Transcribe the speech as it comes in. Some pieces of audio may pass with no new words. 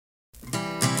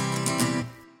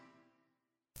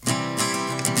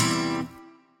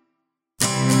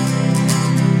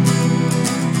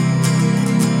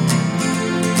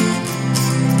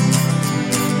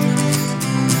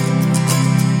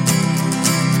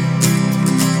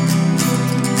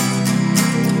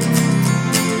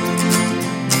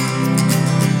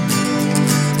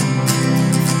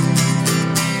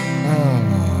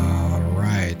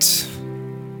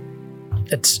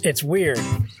it's weird.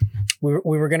 We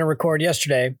were going to record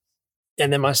yesterday,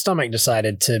 and then my stomach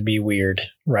decided to be weird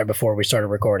right before we started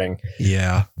recording.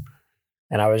 Yeah.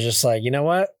 And I was just like, you know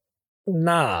what?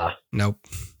 Nah. Nope.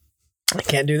 I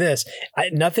can't do this.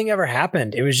 Nothing ever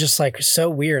happened. It was just like so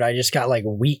weird. I just got like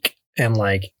weak and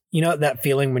like, you know, that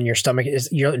feeling when your stomach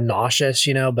you're nauseous,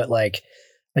 you know, but like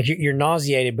you're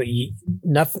nauseated, but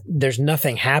there's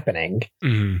nothing happening.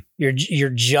 Mm-hmm. You're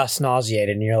just nauseated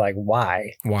and you're like,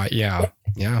 why? Why? Yeah.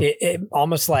 Yeah. It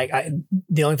almost like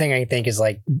the only thing I can think is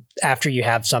like after you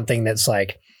have something that's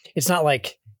like, it's not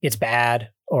like it's bad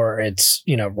or it's,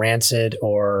 you know, rancid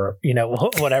or, you know,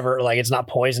 whatever, like it's not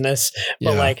poisonous,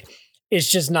 but like, it's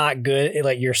just not good.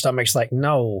 Like your stomach's like,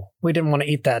 no, we didn't want to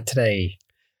eat that today.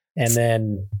 And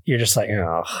then you're just like,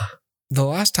 oh. The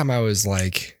last time I was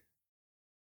like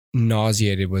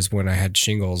nauseated was when I had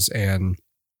shingles, and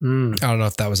I don't know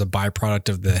if that was a byproduct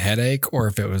of the headache or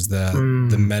if it was the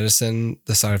medicine,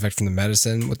 the side effect from the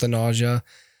medicine with the nausea.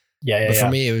 But for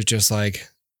me, it was just like,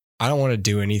 I don't want to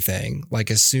do anything.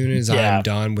 Like as soon as I'm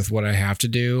done with what I have to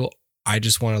do, I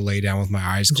just want to lay down with my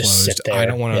eyes closed. I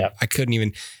don't want to, I couldn't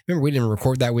even, remember we didn't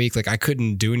record that week. Like I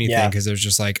couldn't do anything because it was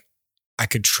just like, I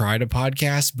could try to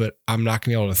podcast, but I'm not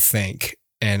going to be able to think,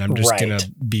 and I'm just going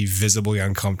to be visibly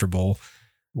uncomfortable.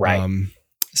 Right.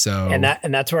 So, and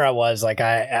that's where I was like,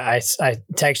 I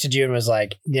texted you and was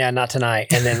like, yeah, not tonight.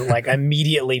 And then like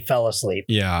immediately fell asleep.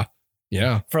 Yeah.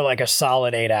 For like a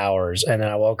solid 8 hours. And then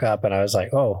I woke up and I was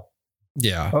like, oh,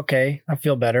 yeah. Okay. I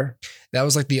feel better. That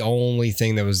was like the only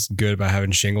thing that was good about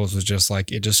having shingles was just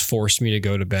like, it just forced me to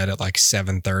go to bed at like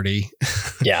 7:30.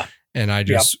 Yeah. And I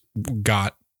just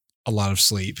got a lot of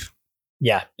sleep.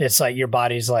 Yeah. It's like your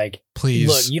body's like, please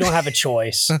look, you don't have a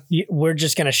choice. We're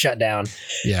just going to shut down.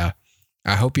 Yeah.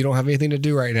 I hope you don't have anything to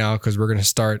do right now, because we're going to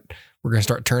start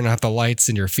turning out the lights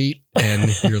in your feet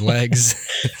and your legs.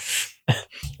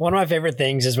 One of my favorite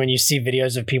things is when you see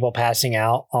videos of people passing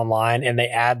out online and they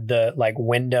add the like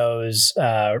Windows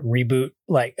reboot,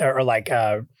 like, or like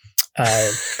crash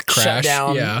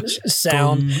shutdown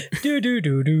sound.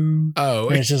 Do. Oh,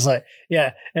 and it's just like,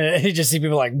 yeah. And you just see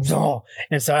people like, oh.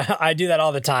 And so I do that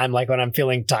all the time. Like when I'm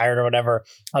feeling tired or whatever,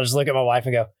 I'll just look at my wife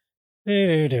and go,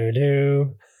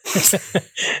 do.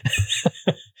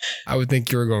 I would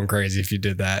think you were going crazy if you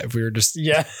did that. If we were just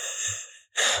Yeah,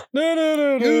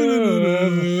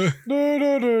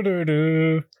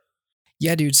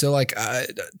 dude. So like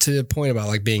to the point about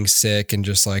like being sick and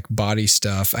just like body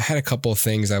stuff, I had a couple of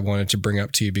things I wanted to bring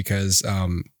up to you because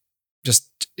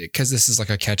just because this is like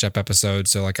a catch up episode.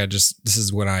 So like this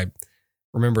is when I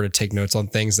remember to take notes on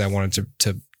things that I wanted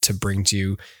to bring to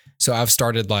you. So I've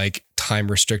started like time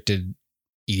restricted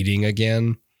eating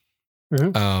again.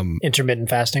 Mm-hmm. Intermittent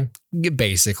fasting,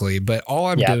 basically. But all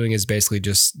I'm doing is basically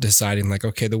just deciding like,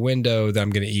 okay, the window that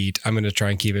I'm going to eat, I'm going to try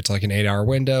and keep it to like an 8-hour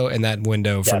window. And that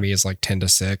window for me is like 10 to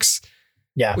 6,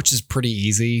 which is pretty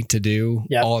easy to do.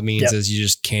 All it means is you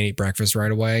just can't eat breakfast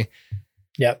right away.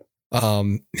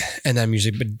 And then I'm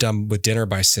usually done with dinner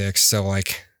by 6. So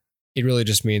like, it really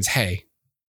just means, hey,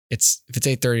 if it's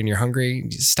 8:30 and you're hungry,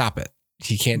 stop it.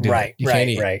 You can't do it. You can't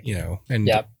eat, you know, and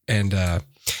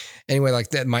anyway, like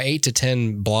that, my 8 to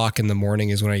 10 block in the morning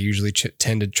is when I usually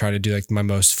tend to try to do like my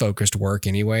most focused work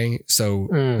anyway. So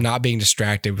not being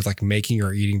distracted with like making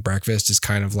or eating breakfast is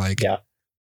kind of like, hey,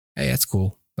 that's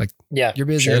cool. Like, you're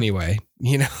busy anyway,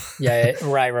 you know?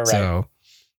 Right. So,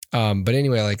 but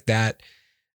anyway, like that.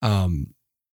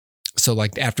 So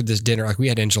like after this dinner, like we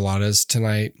had enchiladas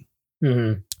tonight.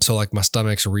 Mm-hmm. So like my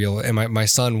stomach's real. And my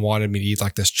son wanted me to eat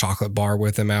like this chocolate bar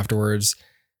with him afterwards.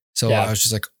 So I was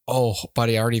just like, oh,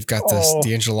 buddy, I already got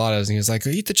the enchiladas. And he was like,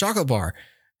 eat the chocolate bar.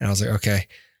 And I was like, okay.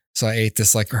 So I ate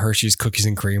this like Hershey's cookies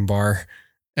and cream bar.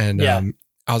 And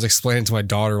I was explaining to my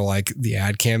daughter like the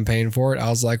ad campaign for it. I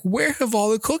was like, where have all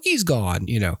the cookies gone?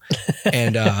 You know?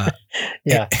 And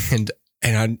and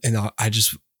I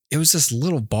just, it was this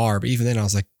little bar. But even then I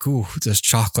was like, ooh, this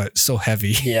chocolate so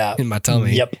heavy in my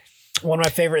tummy. Yep. One of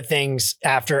my favorite things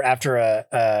after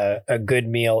a good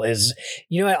meal is,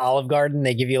 you know, at Olive Garden,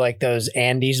 they give you like those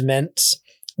Andes mints.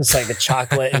 It's like the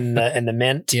chocolate and the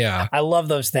mint. Yeah. I love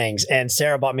those things. And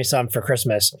Sarah bought me some for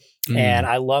Christmas and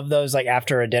I love those like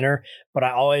after a dinner, but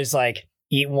I always like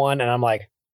eat one and I'm like,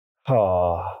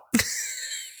 oh,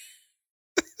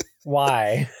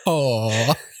 why?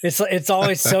 Oh, it's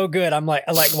always so good. I'm like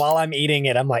while I'm eating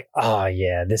it, I'm like, oh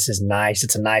yeah, this is nice.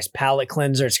 It's a nice palate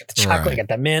cleanser. It's got the chocolate, got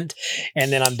the mint,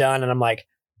 and then I'm done, and I'm like,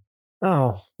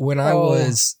 oh. When I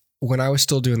was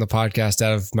still doing the podcast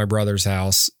out of my brother's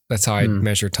house, that's how I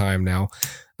measure time now.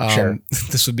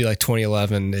 This would be like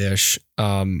 2011 ish.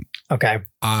 Okay.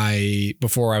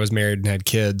 Before I was married and had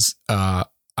kids,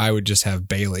 I would just have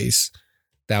Bailey's.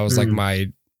 That was like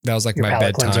my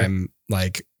bedtime,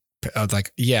 like,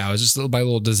 it was just my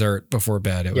little dessert before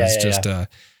bed. It was just a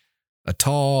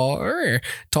tall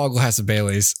glass of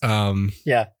Bailey's. And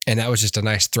that was just a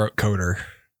nice throat coater.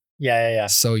 Yeah.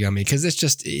 So yummy. Cause it's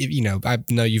just, I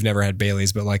know you've never had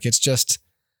Bailey's, but like, it's just,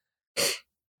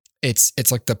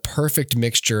 it's like the perfect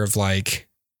mixture of like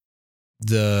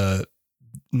I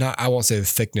won't say the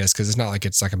thickness, cause it's not like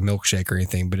it's like a milkshake or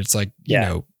anything, but it's like,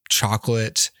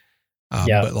 chocolate,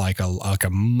 but like a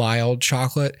mild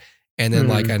chocolate. And then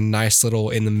like a nice little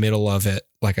in the middle of it,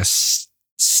 like a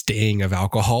sting of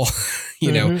alcohol.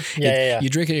 You drink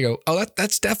it and you go, oh,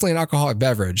 that's definitely an alcoholic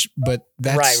beverage, but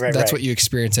that's what you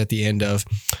experience at the end of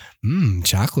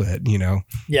chocolate,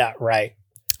 Yeah. Right.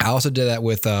 I also did that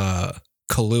with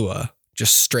Kahlua,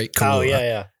 just straight Kahlua. Oh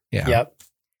yeah. Yep.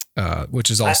 Which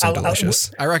is also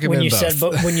delicious. I recommend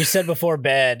both. When you said before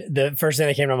bed, the first thing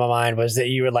that came to my mind was that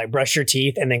you would like brush your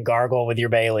teeth and then gargle with your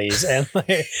Baileys, and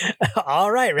like,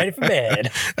 all right, ready for bed.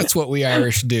 That's what we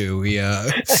Irish do. We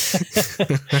I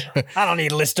don't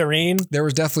need Listerine. There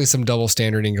was definitely some double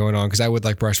standarding going on, because I would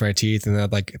like brush my teeth and then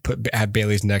I'd like have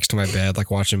Baileys next to my bed, like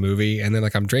watching a movie, and then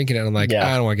like I'm drinking it and I'm like,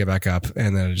 I don't want to get back up,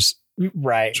 and then I just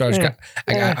So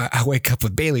I wake up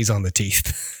with Baileys on the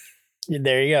teeth.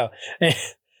 There you go.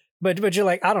 But you're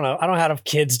like, I don't know. I don't have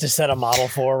kids to set a model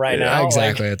for right now.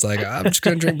 Exactly. It's like, I'm just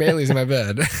going to drink Baileys in my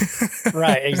bed.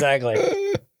 Right. Exactly.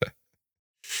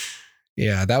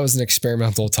 Yeah. That was an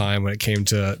experimental time when it came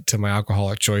to my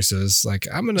alcoholic choices. Like,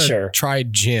 I'm going to try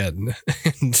gin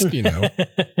and,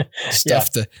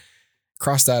 stuff to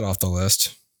cross that off the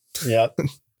list. Yep.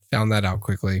 Found that out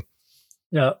quickly.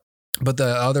 Yep. But the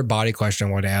other body question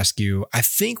I wanted to ask you, I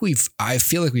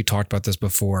feel like we talked about this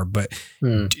before, but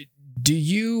do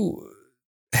you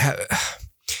have,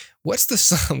 what's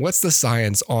the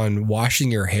science on washing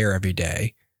your hair every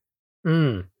day?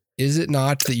 Is it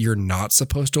not that you're not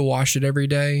supposed to wash it every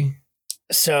day?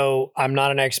 So I'm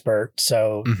not an expert,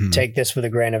 so take this with a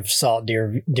grain of salt,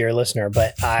 dear listener.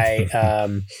 But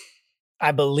I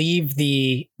believe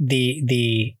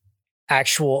the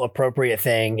actual appropriate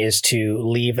thing is to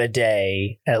leave a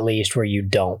day at least where you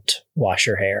don't wash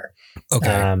your hair.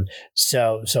 Okay.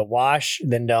 So wash,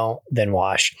 then don't, then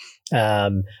wash.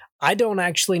 I don't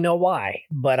actually know why,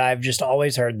 but I've just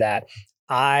always heard that.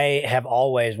 I have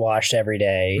always washed every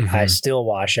day. I still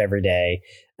wash every day.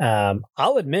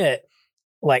 I'll admit,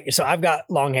 so I've got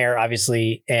long hair,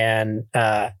 obviously. And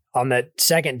on the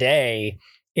second day,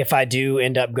 if I do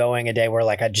end up going a day where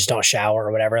like I just don't shower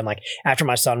or whatever, and like after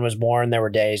my son was born, there were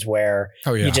days where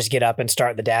you just get up and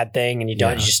start the dad thing, and you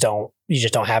just don't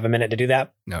have a minute to do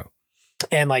that. No.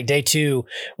 And like day 2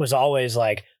 was always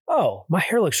like, oh, my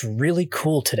hair looks really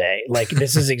cool today. Like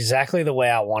this is exactly the way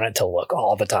I want it to look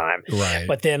all the time. Right.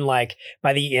 But then like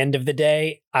by the end of the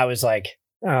day, I was like,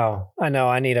 oh, I know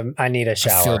I need a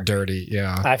shower. I feel dirty.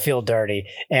 Yeah. I feel dirty.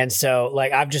 And so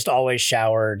like I've just always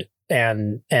showered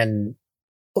and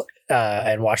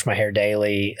wash my hair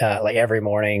daily, like every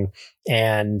morning.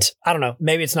 And I don't know,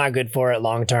 maybe it's not good for it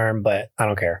long term, but I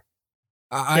don't care.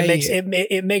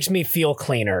 It makes me feel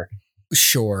cleaner.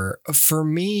 Sure. For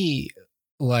me,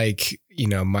 like,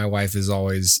 my wife is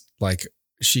always like,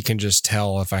 she can just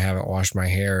tell if I haven't washed my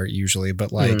hair usually,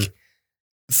 but like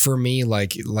for me,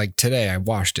 like today I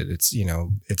washed it. It's,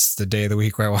 it's the day of the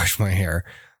week where I wash my hair.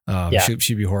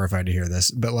 She'd be horrified to hear this,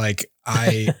 but like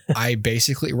I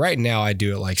basically right now I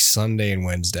do it like Sunday and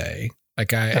Wednesday.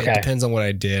 Like it depends on what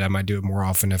I did. I might do it more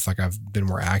often if like I've been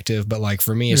more active, but like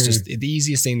for me, it's just the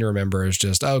easiest thing to remember is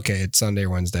just, okay, it's Sunday or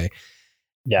Wednesday.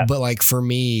 Yeah. But like for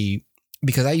me,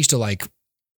 because I used to like,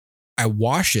 I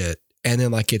wash it and then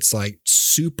like, it's like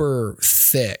super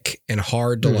thick and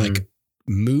hard to like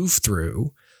move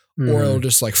through, or it'll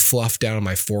just like fluff down on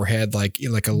my forehead, like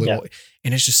a little,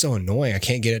 and it's just so annoying. I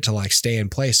can't get it to like stay in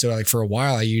place. So like for a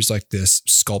while I used like this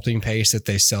sculpting paste that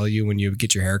they sell you when you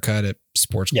get your hair cut at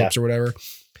Sports Clips or whatever.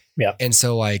 Yeah. And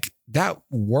so like that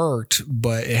worked,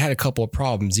 but it had a couple of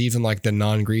problems, even like the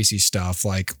non-greasy stuff.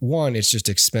 Like one, it's just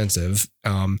expensive.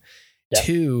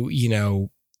 Two,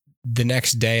 the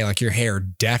next day, like your hair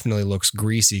definitely looks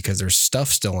greasy because there's stuff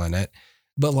still in it.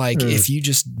 But like, if you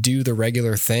just do the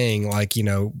regular thing, like,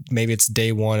 maybe it's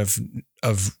day 1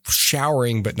 of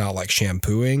showering, but not like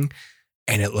shampooing,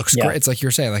 and it looks great. It's like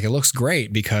you're saying, like, it looks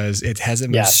great because it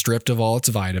hasn't been stripped of all its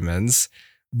vitamins,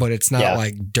 but it's not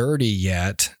like dirty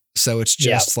yet. So it's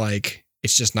just like,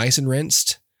 it's just nice and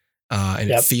rinsed. And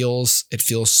it feels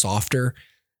softer.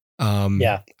 I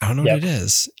don't know what it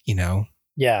is,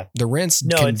 Yeah. The rinse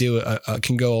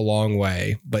can go a long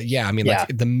way, but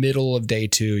like the middle of day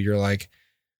 2, you're like,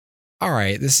 all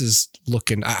right, this is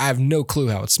looking, I have no clue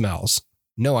how it smells.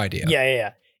 No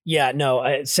idea. Yeah.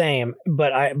 No, same.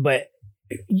 But I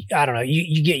don't know.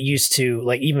 You get used to,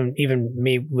 like, even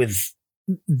me with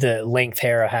the length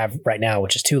hair I have right now,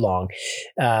 which is too long.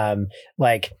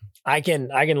 Like I can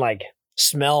like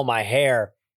smell my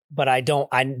hair, but I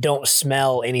don't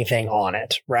smell anything on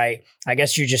it. Right. I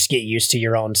guess you just get used to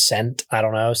your own scent. I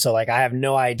don't know. So like, I have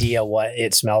no idea what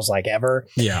it smells like ever.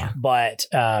 Yeah. But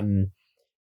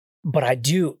I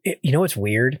do, you know, what's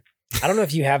weird. I don't know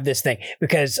if you have this thing,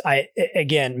 because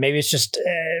maybe it's just,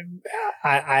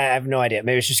 I have no idea.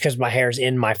 Maybe it's just because my hair's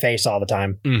in my face all the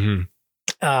time. Mm-hmm.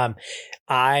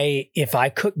 If I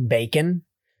cook bacon,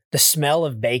 the smell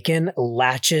of bacon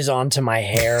latches onto my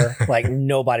hair like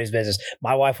nobody's business.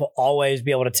 My wife will always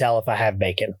be able to tell if I have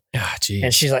bacon. Ah, geez.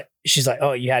 And she's like,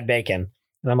 oh, you had bacon.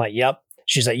 And I'm like, yep.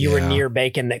 She's like, you were near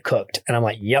bacon that cooked. And I'm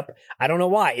like, yep. I don't know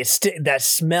why. That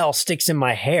smell sticks in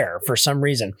my hair for some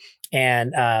reason.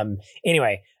 And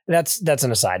anyway, that's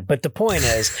an aside. But the point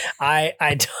is, I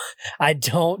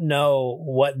don't know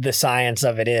what the science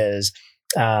of it is.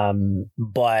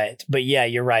 But yeah,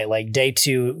 you're right. Like day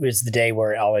 2 is the day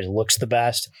where it always looks the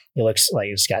best. It looks like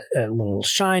it's got a little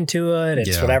shine to it.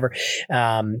 It's whatever.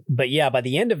 But yeah, by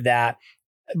the end of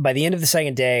the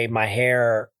second day, my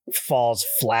hair falls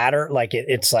flatter. Like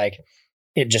it's like,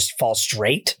 it just falls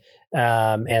straight.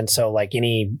 And so like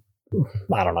any,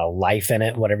 I don't know, life in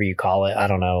it, whatever you call it, I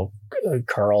don't know,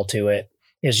 curl to it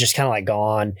is just kind of like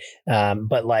gone.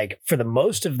 But like for the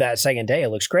most of that second day, it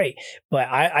looks great. But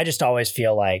I just always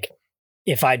feel like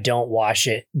if I don't wash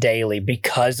it daily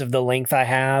because of the length I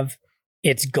have,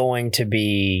 it's going to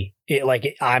be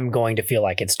I'm going to feel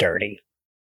like it's dirty.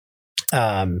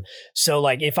 So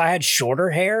like if I had shorter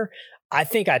hair, I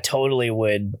think I totally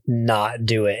would not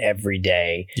do it every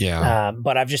day. Yeah.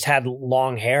 But I've just had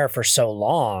long hair for so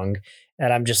long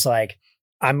that I'm just like,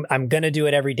 I'm going to do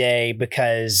it every day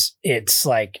because it's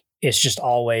like, it's just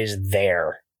always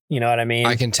there. You know what I mean?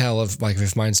 I can tell if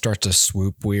mine starts to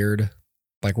swoop weird.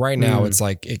 Like right now, it's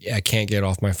like, I can't get it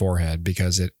off my forehead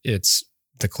because it's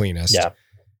the cleanest. Yeah.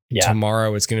 Yeah.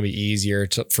 Tomorrow it's going to be easier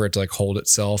for it to like hold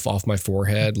itself off my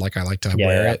forehead. Like I like to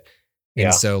wear it.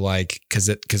 And so like, cause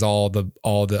all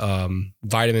the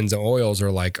vitamins and oils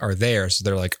are there. So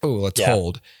they're like, oh, let's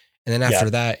hold. And then after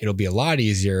that, it'll be a lot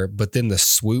easier. But then the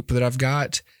swoop that I've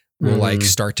got will like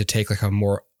start to take like a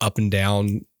more up and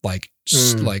down, like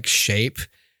shape.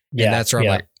 Yeah. And that's where I'm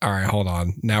like, all right, hold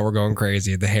on. Now we're going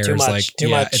crazy. The hair is too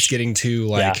much. It's getting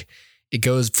too it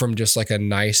goes from just like a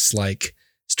nice, like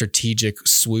strategic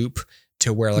swoop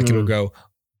to where like it'll go,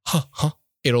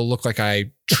 it'll look like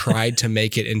I tried to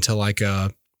make it into like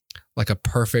a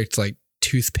perfect, like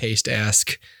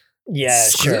toothpaste-esque. Yeah,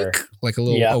 sure. Like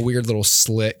a weird little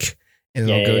slick. And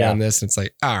then it'll go down this and it's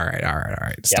like, all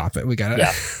right. Stop it. We got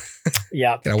to,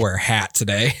 gotta wear a hat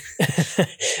today.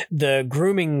 The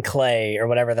grooming clay or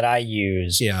whatever that I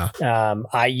use. Yeah.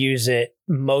 I use it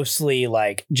mostly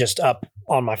like just up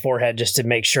on my forehead just to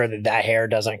make sure that hair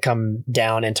doesn't come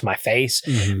down into my face,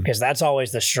 because that's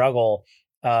always the struggle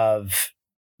of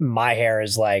my hair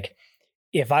is like,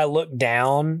 if I look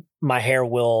down, my hair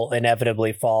will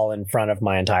inevitably fall in front of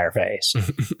my entire face.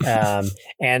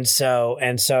 And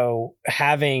so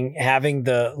having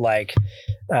the like,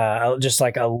 just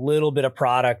like a little bit of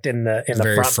product in the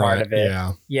front part of it.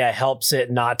 Helps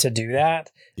it not to do that.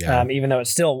 Even though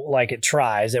it's still like it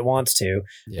tries, it wants to,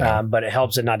 but it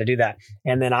helps it not to do that.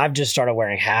 And then I've just started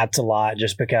wearing hats a lot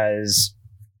just because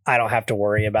I don't have to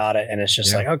worry about it. And it's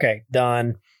just like, okay,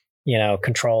 done,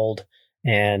 controlled.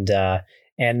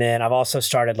 And then I've also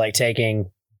started like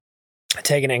taking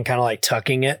it and kind of like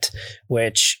tucking it,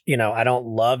 which, I don't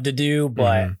love to do,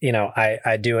 but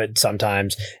I do it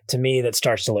sometimes. To me, that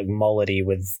starts to look mullety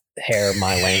with hair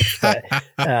my length.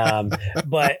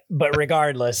 But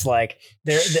regardless, like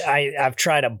I've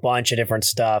tried a bunch of different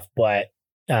stuff, but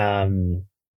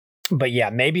yeah,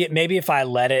 maybe if I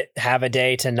let it have a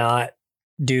day to not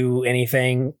do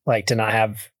anything, like to not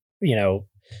have,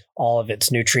 all of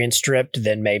its nutrients stripped,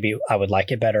 then maybe I would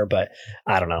like it better, but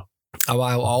I don't know. I'll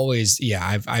always,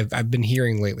 I've been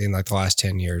hearing lately in like the last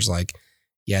 10 years, like,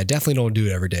 definitely don't do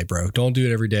it every day, bro. Don't do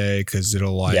it every day. Cause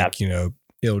it'll like,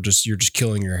 you're just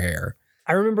killing your hair.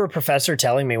 I remember a professor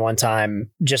telling me one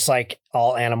time, just like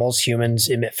all animals, humans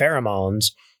emit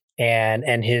pheromones.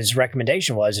 And his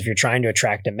recommendation was, if you're trying to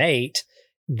attract a mate,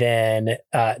 then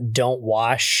don't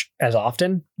wash as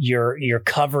often. You're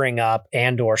covering up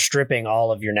and or stripping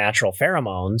all of your natural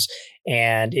pheromones.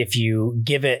 And if you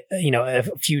give it, a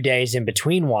few days in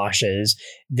between washes,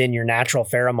 then your natural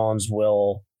pheromones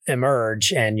will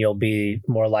emerge and you'll be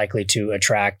more likely to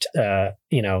attract,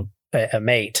 a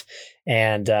mate.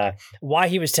 And why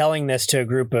he was telling this to a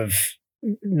group of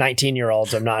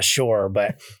 19-year-olds, I'm not sure.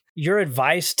 But your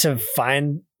advice to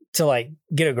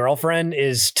get a girlfriend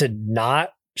is to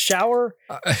not shower.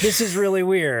 This is really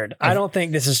weird. I don't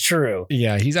think this is true.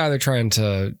 Yeah, he's either trying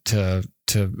to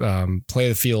play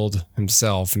the field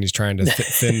himself, and he's trying to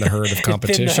thin the herd of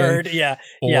competition. Thin the herd, yeah.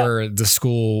 Or the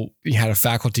school had a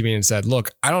faculty meeting and said,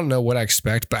 "Look, I don't know what I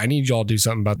expect, but I need y'all to do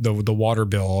something about the water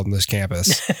bill on this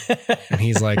campus." And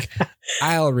he's like,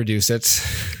 "I'll reduce it.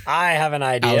 I have an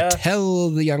idea. I'll tell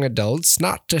the young adults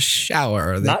not to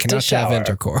shower. They cannot have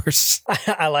intercourse."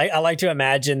 I like to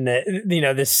imagine that,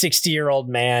 this 60-year-old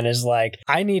man is like,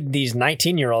 "I need these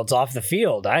 19-year-olds off the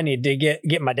field. I need to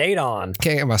get my date on.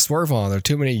 Can't get my swerve on. There are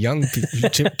too many young people,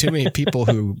 too many people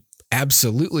who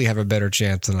absolutely have a better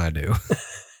chance than I do."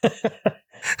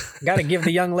 Got to give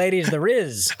the young ladies the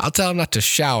riz. I'll tell them not to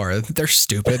shower. They're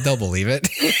stupid. They'll believe it.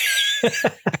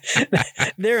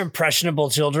 They're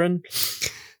impressionable children.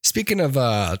 Speaking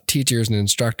of teachers and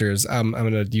instructors, I'm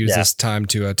going to use this time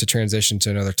to transition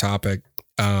to another topic.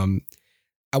 I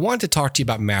wanted to talk to you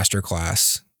about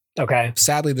Masterclass. Okay.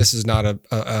 Sadly, this is not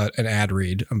an ad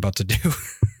read I'm about to do.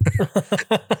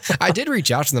 I did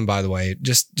reach out to them, by the way.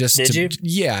 Did you?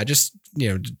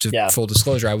 Yeah, full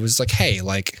disclosure. I was like, hey,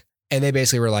 and they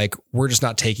basically were like, we're just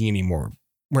not taking any more.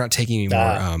 We're not taking any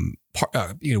more,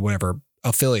 whatever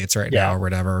affiliates right now or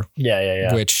whatever.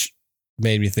 Yeah. Which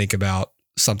made me think about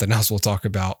something else we'll talk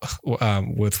about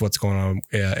with what's going on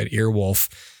at Earwolf.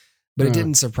 But it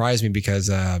didn't surprise me because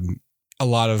a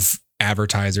lot of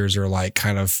advertisers are like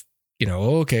kind of,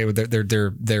 okay,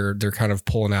 they're kind of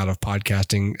pulling out of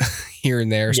podcasting here and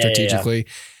there strategically.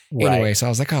 Yeah. Right. Anyway, so I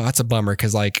was like, oh, that's a bummer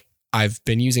because I've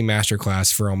been using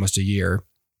Masterclass for almost a year.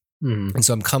 And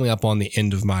so I'm coming up on the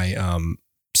end of my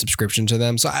subscription to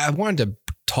them. So I wanted to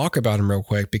talk about them real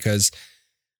quick because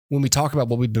when we talk about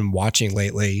what we've been watching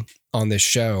lately on this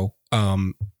show,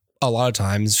 a lot of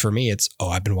times for me, it's,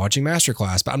 I've been watching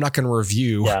Masterclass, but I'm not going to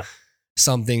review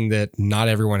something that not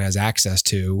everyone has access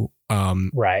to.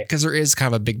 Right. Because there is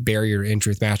kind of a big barrier to entry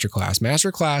with Masterclass.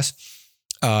 Masterclass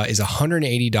is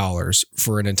 $180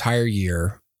 for an entire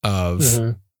year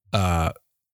of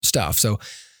stuff. So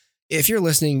if you're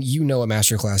listening, you know what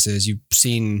Masterclass is. You've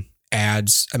seen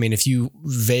ads. I mean, if you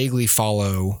vaguely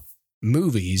follow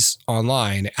movies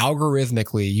online,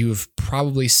 algorithmically, you've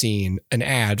probably seen an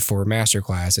ad for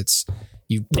Masterclass. It's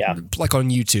like on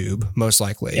YouTube, most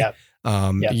likely. Yeah.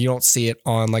 You don't see it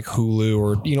on like Hulu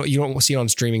or, you don't see it on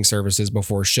streaming services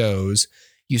before shows.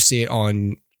 You see it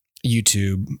on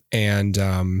YouTube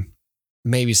and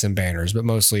maybe some banners, but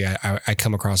mostly I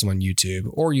come across them on YouTube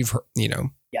or you've heard,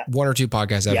 one or two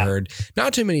podcasts I've heard,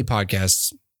 not too many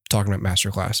podcasts talking about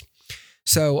Masterclass.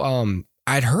 So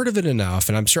I'd heard of it enough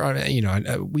and I'm sure,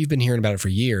 we've been hearing about it for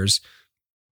years.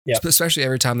 Yeah. Especially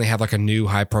every time they have like a new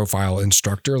high profile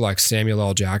instructor like Samuel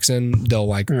L. Jackson, they'll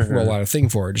roll out a thing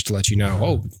for it just to let you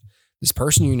know, this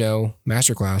person,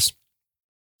 Masterclass.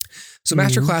 So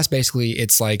Masterclass, basically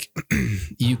it's like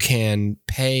you can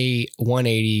pay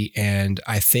 $180 and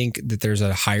I think that there's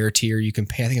a higher tier you can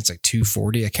pay. I think it's like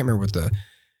 $240. I can't remember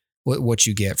what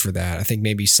you get for that. I think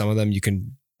maybe some of them you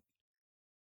can.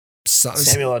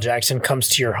 Samuel L. Jackson comes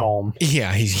to your home.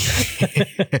 Yeah,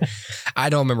 I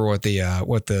don't remember what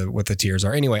the tiers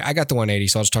are. Anyway, I got the 180,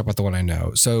 so I'll just talk about the one I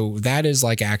know. So that is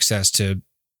like access to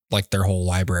like their whole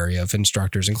library of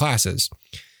instructors and classes,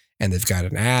 and they've got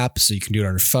an app, so you can do it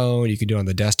on your phone. You can do it on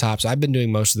the desktop. So I've been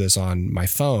doing most of this on my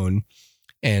phone,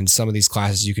 and some of these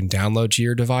classes you can download to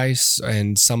your device,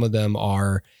 and some of them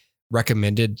are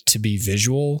recommended to be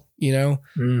visual,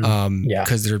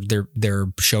 because they're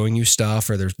showing you stuff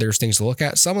or there's things to look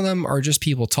at. Some of them are just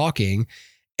people talking,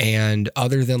 and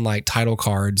other than like title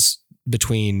cards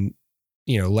between,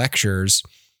 lectures,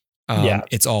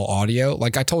 it's all audio.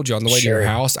 Like I told you on the way to your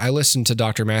house, I listened to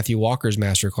Dr. Matthew Walker's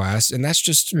Masterclass, and that's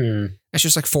just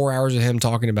like 4 hours of him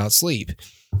talking about sleep.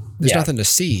 There's nothing to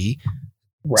see.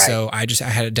 Right. So I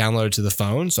had it downloaded to the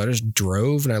phone. So I just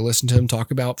drove and I listened to him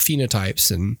talk about phenotypes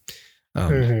and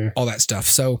all that stuff.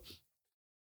 So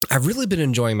I've really been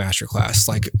enjoying Masterclass.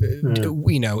 Like,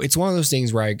 it's one of those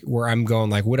things where I'm going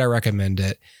like, would I recommend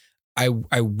it? I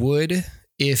would,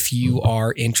 if you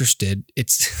are interested.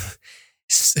 It's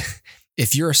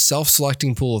if you're a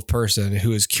self-selecting pool of person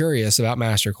who is curious about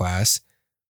Masterclass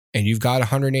and you've got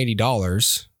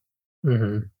 $180,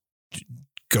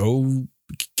 go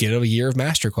get a year of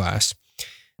Masterclass.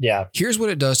 Yeah. Here's what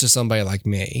it does to somebody like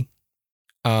me.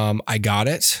 I got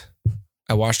it.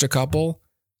 I watched a couple.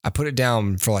 I put it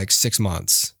down for like 6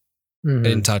 months. I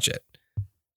didn't touch it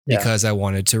because I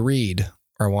wanted to read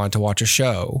or I wanted to watch a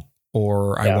show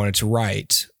or I wanted to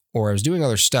write or I was doing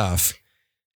other stuff.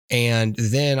 And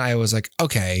then I was like,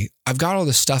 okay, I've got all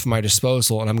this stuff at my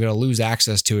disposal and I'm going to lose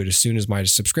access to it as soon as my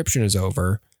subscription is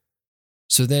over.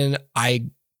 So then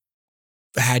I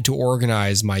had to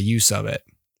organize my use of it.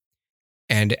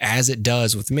 And as it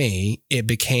does with me, it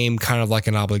became kind of like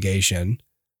an obligation.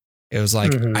 It was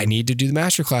like, I need to do the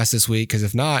masterclass this week because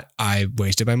if not, I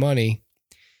wasted my money.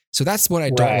 So that's what I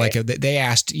don't like. They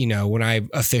asked, when I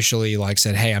officially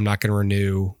said, hey, I'm not going to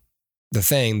renew the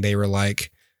thing, they were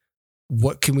like,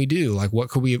 what can we do? Like, what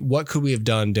could we have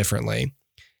done differently?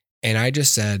 And I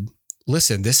just said,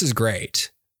 listen, this is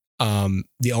great.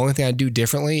 The only thing I do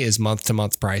differently is month to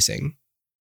month pricing.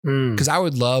 Because I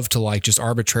would love to just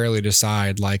arbitrarily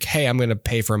decide hey, I'm going to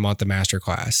pay for a month of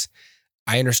masterclass.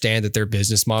 I understand that their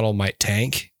business model might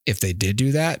tank if they did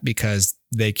do that because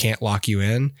they can't lock you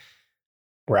in.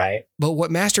 Right. But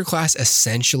what masterclass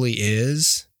essentially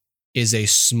is a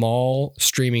small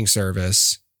streaming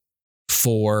service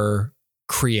for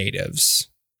creatives.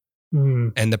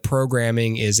 And the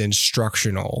programming is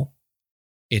instructional.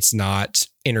 It's not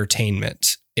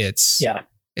entertainment. It's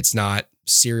not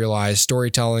serialized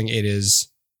storytelling. It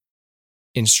is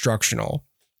instructional.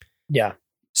 Yeah.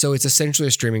 So it's essentially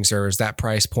a streaming service. That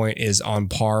price point is on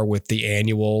par with the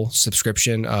annual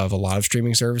subscription of a lot of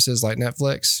streaming services like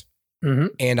Netflix.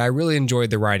 And I really enjoyed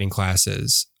the writing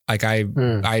classes.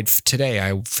 Today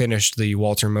I finished the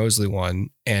Walter Mosley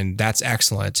one, and that's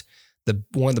excellent.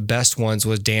 One of the best ones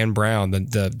was Dan Brown, the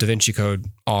Da Vinci Code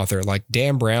author.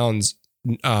 Dan Brown's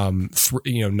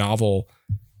novel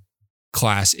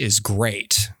class is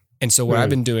great. And so what I've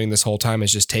been doing this whole time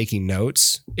is just taking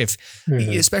notes.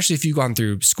 Especially if you've gone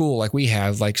through school like we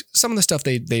have, some of the stuff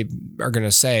they are going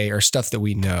to say are stuff that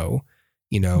we know,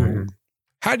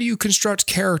 how do you construct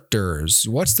characters?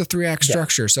 What's the 3-act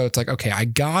structure? So it's okay, I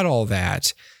got all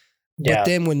that. But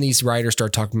then when these writers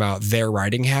start talking about their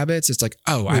writing habits, it's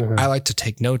I like to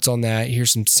take notes on that.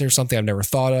 Here's something I've never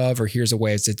thought of, or here's a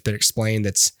way it's been explained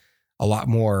that's a lot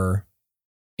more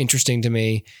interesting to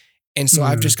me. And so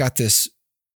I've just got this.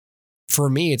 For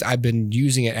me, I've been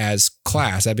using it as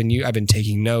class. I've been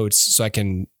taking notes so I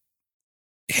can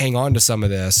hang on to some of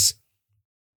this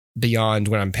beyond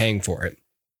when I'm paying for it.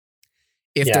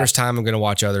 If there's time, I'm going to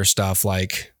watch other stuff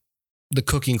like the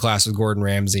cooking class with Gordon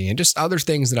Ramsay and just other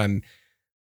things that I'm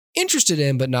interested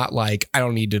in, but not I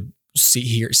don't need to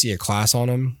see a class on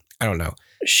them. I don't know.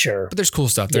 Sure. But there's cool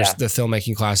stuff. There's the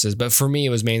filmmaking classes. But for me, it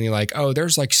was mainly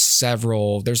there's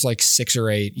 6 or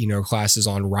 8, classes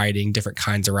on writing, different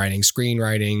kinds of writing,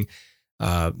 screenwriting,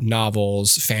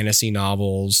 novels, fantasy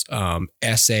novels,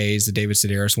 essays. The David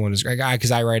Sedaris one is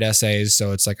because I write essays.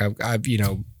 So it's I've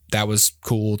that was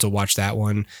cool to watch that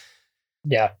one.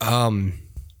 Yeah.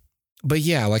 But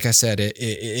yeah, like I said,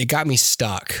 it got me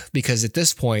stuck because at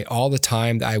this point, all the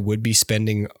time that I would be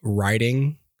spending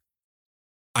writing,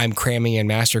 I'm cramming in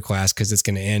masterclass because it's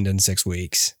going to end in 6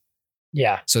 weeks.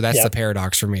 Yeah. So that's the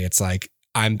paradox for me. It's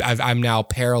I'm now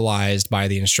paralyzed by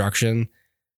the instruction,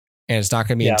 and it's not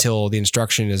going to be until the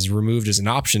instruction is removed as an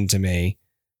option to me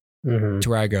to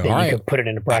where I go, all right, put it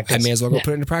into practice. I may as well go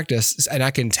put it into practice. And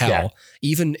I can tell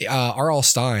even R.L.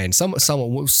 Stein,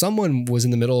 someone was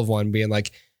in the middle of one being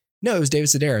no, it was David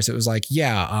Sedaris. It was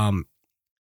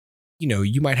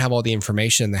you might have all the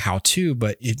information in the how-to,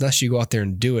 but unless you go out there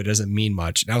and do it, doesn't mean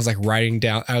much. And I was writing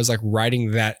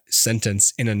that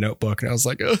sentence in a notebook, and I was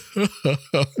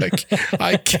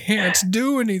I can't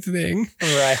do anything.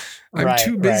 Right. I'm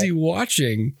too busy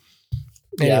watching.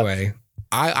 Anyway,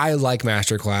 I like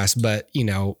Masterclass, but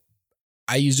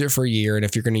I used it for a year, and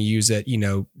if you're going to use it,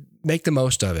 make the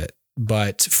most of it.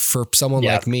 But for someone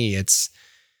like me,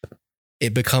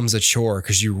 it becomes a chore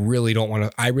because you really don't want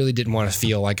to. I really didn't want to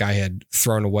feel like I had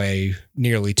thrown away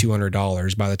nearly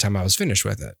 $200 by the time I was finished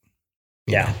with it.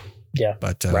 Yeah.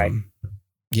 But I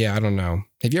don't know.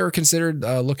 Have you ever considered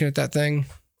looking at that thing?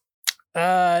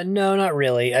 No, not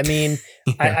really. I mean,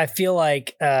 I feel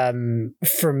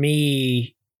for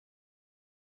me,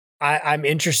 I'm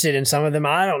interested in some of them.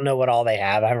 I don't know what all they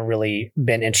have. I haven't really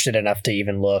been interested enough to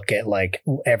even look at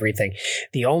everything.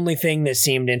 The only thing that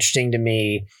seemed interesting to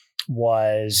me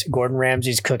was Gordon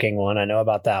Ramsay's cooking one. I know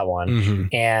about that one,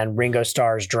 and Ringo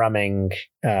Starr's drumming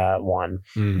one.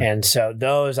 And so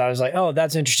those, I was oh,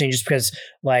 that's interesting, just because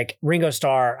Ringo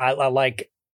Starr, I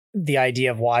like the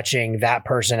idea of watching that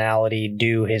personality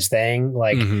do his thing.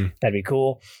 That'd be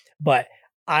cool. But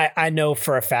I know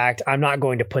for a fact I'm not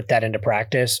going to put that into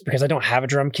practice because I don't have a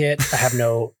drum kit. I have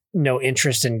no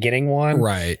interest in getting one.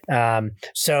 Right.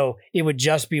 So it would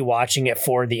just be watching it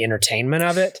for the entertainment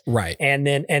of it. Right. And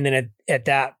then at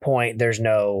that point, there's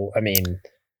no, I mean,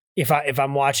 if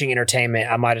I'm watching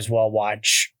entertainment, I might as well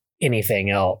watch, anything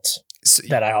else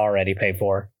that I already pay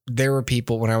for. There were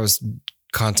people when I was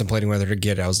contemplating whether to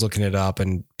get it, I was looking it up,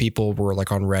 and people were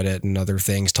like on Reddit and other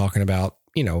things talking about,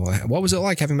 what was it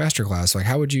like having masterclass? Like,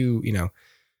 how would you,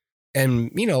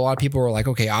 and, a lot of people were like,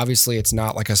 okay, obviously it's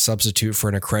not like a substitute for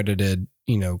an accredited,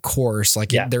 course.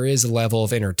 Like there is a level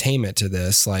of entertainment to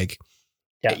this. Like,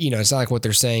 it's not like what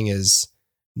they're saying is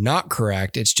not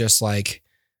correct. It's just like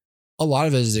a lot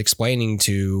of it is explaining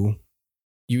to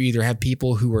you either have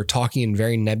people who are talking in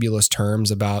very nebulous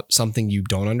terms about something you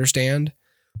don't understand,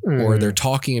 or they're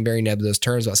talking in very nebulous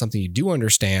terms about something you do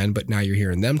understand, but now you're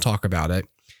hearing them talk about it.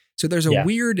 So there's a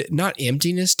weird, not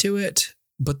emptiness to it,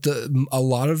 but a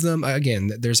lot of them,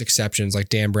 again, there's exceptions like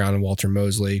Dan Brown and Walter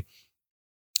Mosley,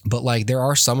 but like there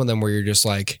are some of them where you're just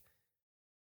like,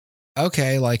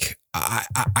 okay, like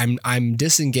I'm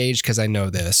disengaged because I know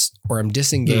this, or I'm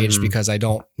disengaged because I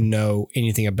don't know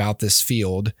anything about this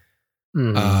field.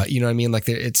 You know what I mean? Like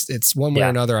it's one way or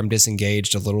another, I'm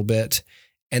disengaged a little bit,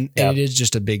 and it is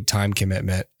just a big time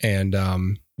commitment. And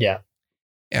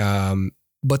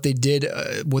but they did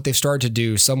what they've started to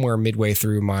do somewhere midway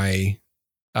through my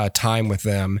time with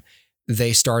them.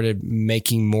 They started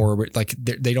making more, like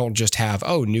they don't just have,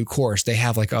 new course. They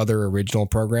have like other original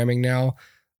programming now.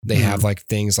 They have like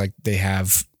things like I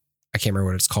can't remember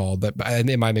what it's called, but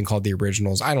it might've been called The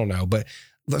Originals. I don't know. But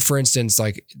for instance,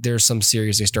 like there's some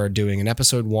series they started doing, and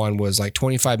episode 1 was like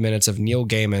 25 minutes of Neil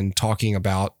Gaiman talking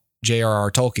about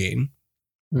J.R.R. Tolkien.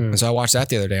 And so I watched that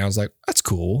the other day. I was like, that's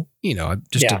cool.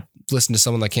 Just to listen to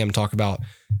someone like him talk about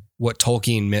what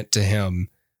Tolkien meant to him.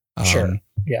 Sure.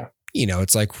 Yeah.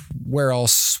 It's like, where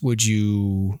else would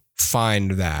you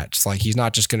find that? It's like, he's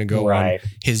not just going to go on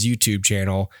his YouTube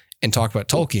channel and talk about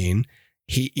Tolkien.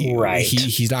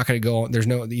 He's not going to go on.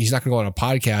 He's not going to go on a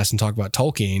podcast and talk about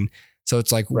Tolkien. So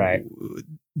it's like,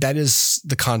 that is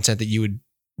the content that you would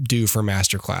do for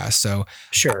masterclass. So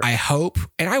I hope,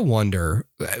 and I wonder,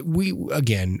 for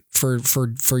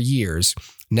years,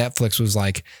 Netflix was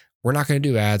like, we're not going to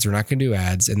do ads. We're not going to do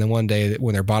ads. And then one day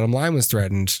when their bottom line was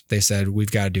threatened, they said, we've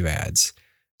got to do ads.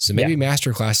 So maybe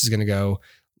masterclass is going to go,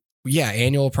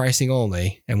 annual pricing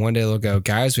only. And one day they'll go,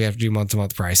 guys, we have to do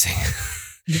month-to-month pricing.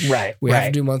 We have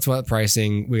to do month-to-month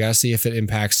pricing. We got to see if it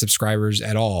impacts subscribers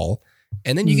at all.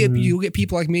 And then you'll get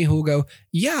people like me who will go,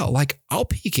 like I'll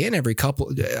peek in every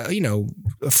couple,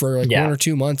 for like 1 or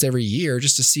 2 months every year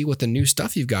just to see what the new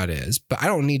stuff you've got is. But I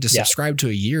don't need to subscribe to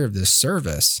a year of this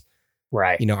service.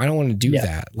 Right. I don't want to do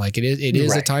that. Like it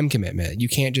is a time commitment. You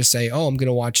can't just say, I'm going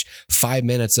to watch 5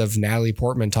 minutes of Natalie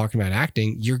Portman talking about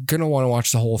acting. You're going to want to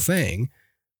watch the whole thing.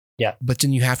 Yeah. But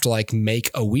then you have to like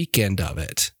make a weekend of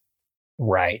it.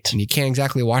 Right. And you can't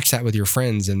exactly watch that with your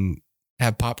friends and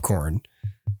have popcorn.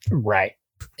 Right.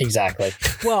 Exactly.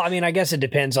 Well, I mean, I guess it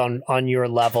depends on your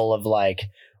level of like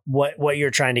what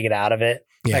you're trying to get out of it.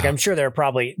 Yeah. Like I'm sure there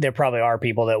probably are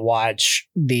people that watch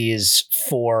these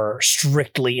for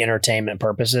strictly entertainment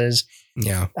purposes.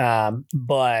 Yeah.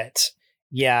 But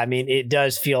yeah, I mean, it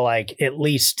does feel like at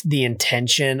least the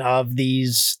intention of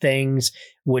these things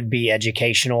would be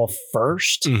educational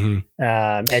first,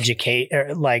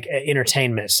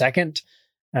 entertainment second.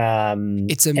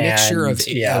 It's a mixture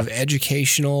of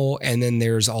educational, and then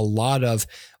there's a lot of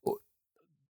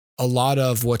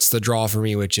what's the draw for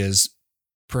me, which is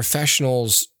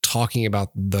professionals talking about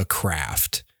the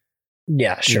craft.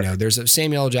 Yeah, sure. There's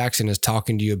Samuel L. Jackson is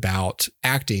talking to you about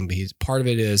acting, but part of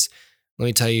it is, let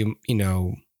me tell you,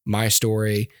 my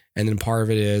story. And then part of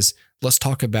it is, let's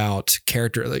talk about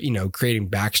character, creating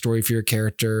backstory for your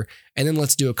character. And then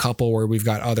let's do a couple where we've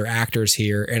got other actors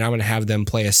here and I'm going to have them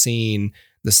play a scene,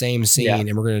 the same scene,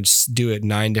 and we're going to do it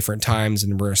 9 different times,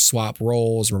 and we're going to swap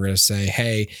roles. We're going to say,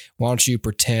 hey, why don't you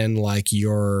pretend like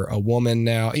you're a woman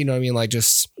now? You know what I mean? Like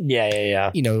just,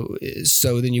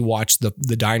 so then you watch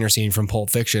the diner scene from Pulp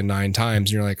Fiction 9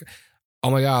 times and you're like, oh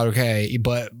my God. Okay.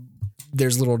 But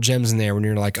there's little gems in there when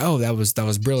you're like, oh, that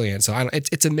was brilliant. So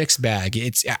it's a mixed bag.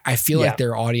 I feel like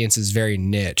their audience is very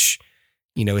niche.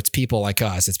 It's people like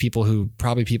us. It's people who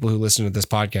listen to this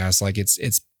podcast. Like it's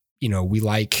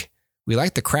we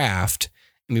like the craft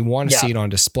and we want to see it on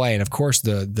display. And of course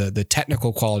the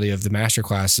technical quality of the master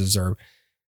classes are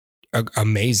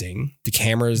amazing. The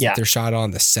cameras that they're shot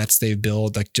on, the sets they've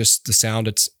built, like just the sound,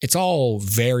 it's all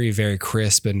very, very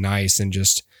crisp and nice and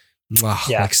just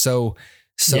like so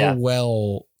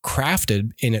well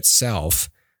crafted in itself.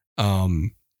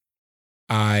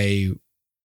 I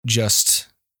just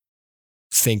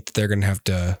think that they're going to have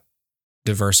to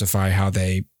diversify how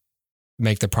they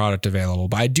make the product available.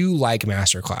 But I do like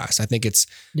Masterclass. I think it's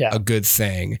a good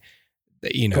thing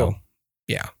that, cool.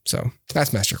 Yeah. So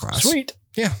that's Masterclass. Sweet.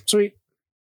 Yeah. Sweet.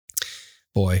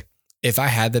 Boy, if I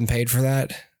had them paid for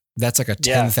that, that's like a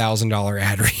 $10,000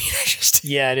 ad read.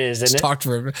 It is. Just talked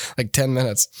for like 10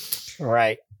 minutes.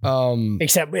 Right.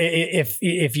 Except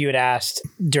if you had asked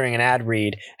during an ad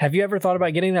read, have you ever thought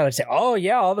about getting that? I'd say, oh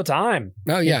yeah, all the time.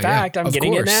 Oh yeah. In fact, I'm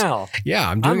getting it now. Yeah,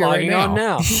 I'm doing it right now. On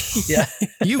now. Yeah.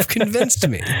 You've convinced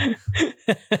me.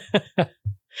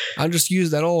 I'll just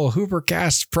use that old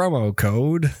Hoopercast promo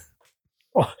code.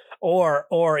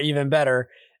 Or even better,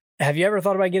 have you ever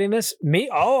thought about getting this? Me?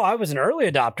 Oh, I was an early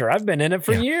adopter. I've been in it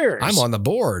for years. I'm on the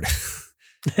board.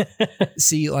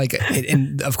 See, like,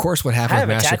 and of course, what happened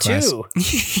with Masterclass?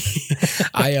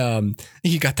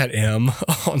 You got that M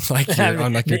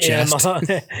on your chest.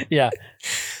 Yeah.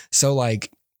 So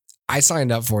like, I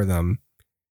signed up for them,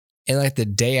 and like the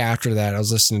day after that, I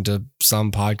was listening to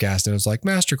some podcast, and it was like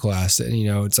Masterclass, and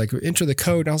it's like enter the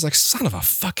code, and I was like, son of a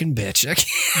fucking bitch.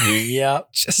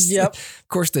 Yep. Of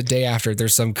course, the day after,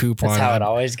 there's some coupon. That's how it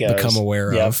always goes. Become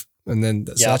aware of, and then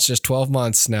so that's just 12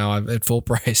 months now at full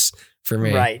price. For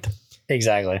me. Right.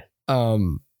 Exactly. A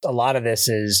lot of this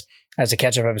is, as a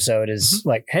catch-up episode, is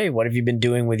like, hey, what have you been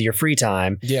doing with your free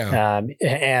time? Yeah.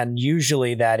 And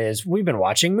usually that is, we've been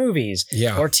watching movies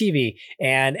or TV.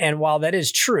 And while that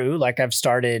is true, like I've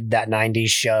started that 90s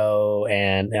show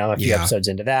and I'm a few episodes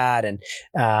into that.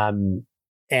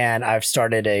 And I've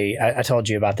started I told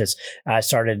you about this. I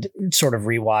started sort of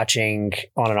rewatching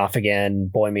on and off again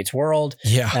Boy Meets World.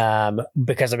 Yeah.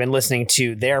 Because I've been listening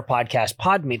to their podcast,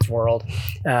 Pod Meets World.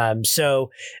 I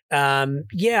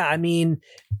mean,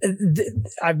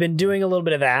 I've been doing a little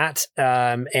bit of that.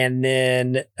 And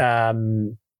then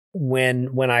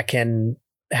when I can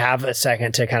have a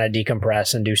second to kind of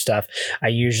decompress and do stuff, I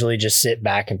usually just sit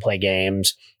back and play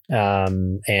games.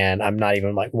 And I'm not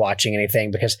even like watching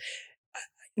anything because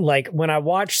like when I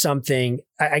watch something,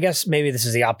 I guess maybe this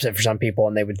is the opposite for some people,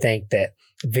 and they would think that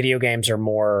video games are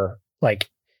more like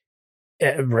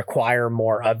require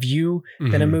more of you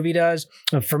than a movie does.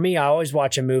 For me, I always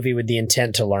watch a movie with the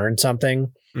intent to learn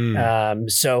something.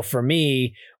 So for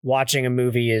me, watching a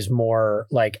movie is more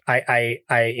like I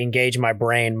engage my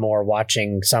brain more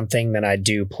watching something than I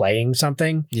do playing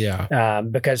something. Yeah.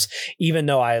 Because even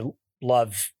though I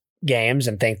love games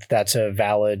and think that that's a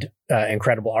valid,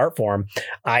 incredible art form,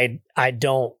 I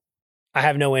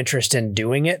have no interest in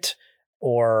doing it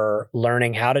or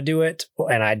learning how to do it.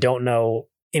 And I don't know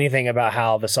anything about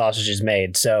how the sausage is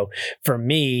made. So for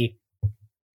me,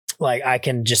 like I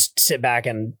can just sit back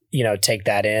and, take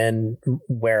that in.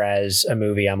 Whereas a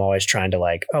movie, I'm always trying to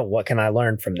like, oh, what can I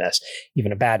learn from this?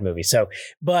 Even a bad movie. So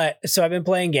I've been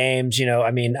playing games,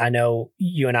 I mean, I know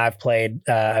you and I've played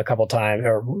a couple times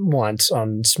or once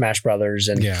on Smash Brothers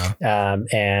and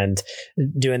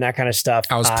doing that kind of stuff.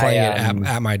 I was playing it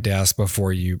at my desk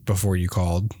before you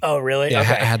called. Oh, really? Yeah.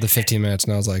 Okay. I had the 15 minutes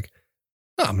and I was like,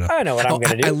 I know what I'm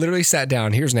going to do. I literally sat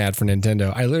down. Here's an ad for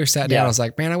Nintendo. I literally sat down. I was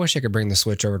like, man, I wish I could bring the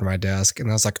Switch over to my desk.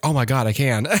 And I was like, oh my God, I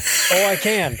can. Oh, I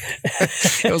can.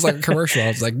 It was like a commercial. I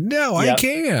was like, no, I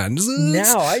can.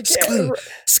 Now I can.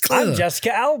 I'm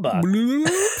Jessica Alba.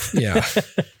 Yeah.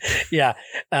 Yeah.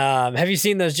 Have you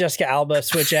seen those Jessica Alba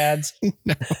Switch ads?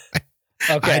 No.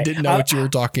 Okay. I didn't know what you were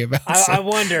talking about. I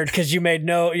wondered because you made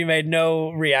no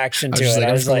reaction to it.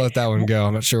 I was gonna let that one go.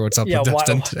 I'm not sure what's up with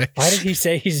Dustin today. Why did he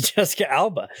say he's Jessica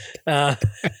Alba? And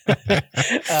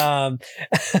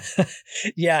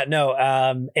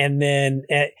then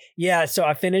so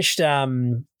I finished. I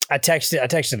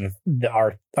texted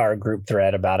our group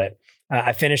thread about it.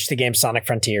 I finished the game Sonic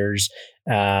Frontiers,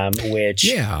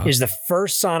 which is the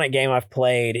first Sonic game I've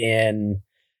played in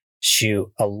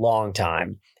a long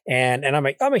time. And I'm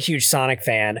a huge Sonic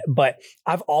fan, but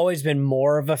I've always been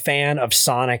more of a fan of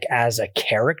Sonic as a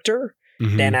character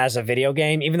than as a video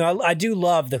game, even though I do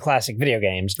love the classic video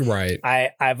games. Right.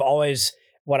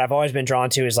 What I've always been drawn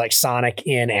to is like Sonic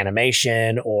in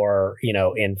animation or,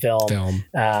 in film.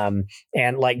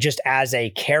 And like just as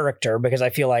a character, because I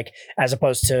feel like as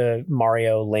opposed to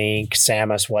Mario, Link,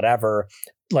 Samus, whatever,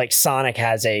 like Sonic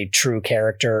has a true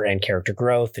character and character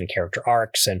growth and character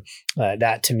arcs. And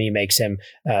that to me makes him,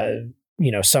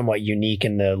 somewhat unique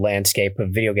in the landscape of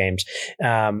video games.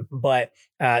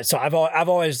 So I've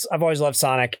always loved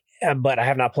Sonic, but I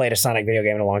have not played a Sonic video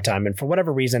game in a long time. And for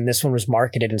whatever reason, this one was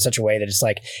marketed in such a way that it's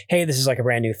like, hey, this is like a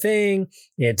brand new thing.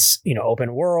 It's,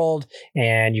 open world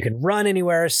and you can run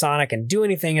anywhere as Sonic and do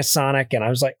anything as Sonic. And I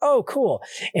was like, oh, cool.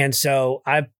 And so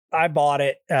I bought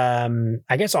it,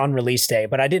 I guess on release day,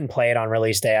 but I didn't play it on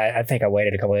release day. I think I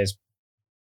waited a couple of days.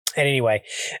 And anyway,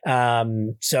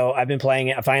 so I've been playing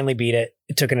it. I finally beat it.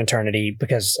 It took an eternity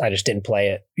because I just didn't play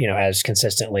it, as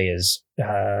consistently as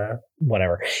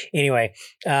whatever. Anyway,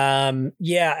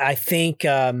 I think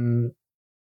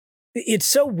it's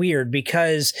so weird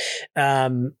because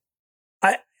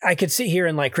I could sit here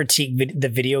and like critique the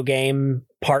video game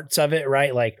parts of it,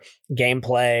 right? Like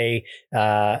gameplay,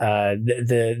 the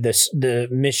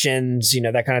missions, you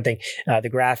know, that kind of thing, the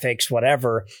graphics,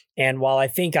 whatever. And while I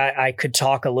think I could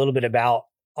talk a little bit about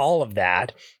all of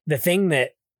that, the thing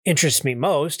that interests me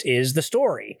most is the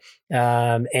story.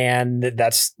 And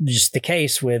that's just the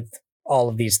case with all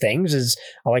of these things is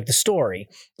I like the story.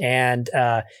 And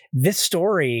this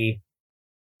story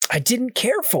I didn't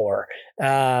care for.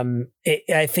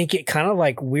 I think it kind of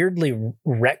like weirdly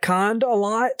retconned a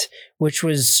lot, which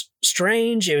was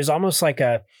strange. It was almost like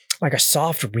a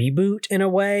soft reboot in a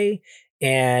way.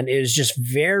 And it was just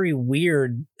very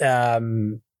weird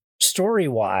story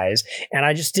wise. And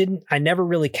I never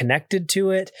really connected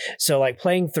to it. So like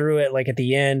playing through it, like at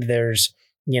the end, there's,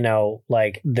 you know,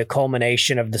 like the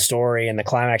culmination of the story and the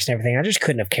climax and everything. I just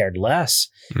couldn't have cared less.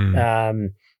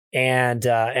 And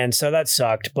so that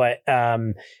sucked. But I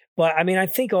mean, I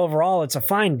think overall it's a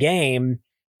fine game.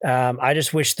 I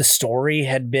just wish the story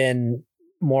had been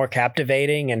more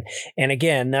captivating. And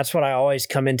again, that's what I always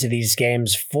come into these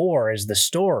games for is the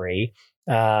story.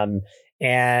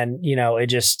 And you know, it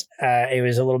just, it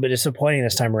was a little bit disappointing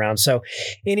this time around. So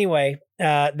anyway,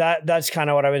 that's kind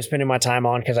of what I've been spending my time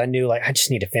on. Cause I knew like, I just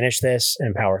need to finish this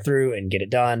and power through and get it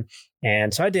done.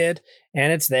 And so I did,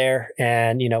 and it's there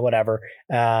and, you know, whatever.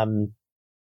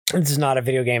 This is not a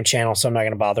video game channel, so I'm not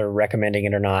going to bother recommending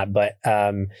it or not, but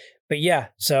yeah,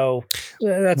 so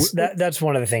that's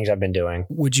one of the things I've been doing.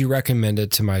 Would you recommend it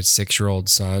to my 6-year-old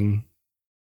son?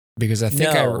 Because I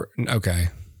think okay.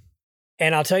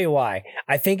 And I'll tell you why.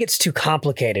 I think it's too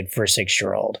complicated for a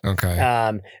 6-year-old.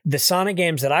 Okay. The Sonic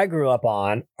games that I grew up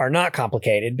on are not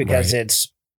complicated because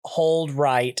it's hold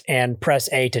right and press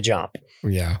A to jump.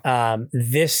 Yeah.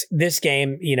 This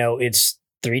game, you know, it's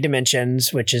 3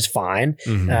 dimensions, which is fine.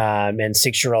 And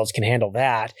 6-year-olds can handle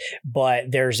that,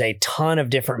 but there's a ton of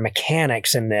different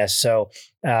mechanics in this. So,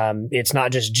 it's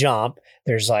not just jump.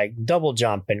 There's like double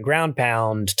jump and ground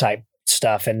pound type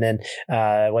stuff. And then,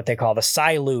 what they call the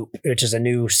Psy Loop, which is a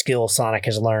new skill Sonic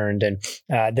has learned. And,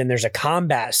 then there's a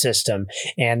combat system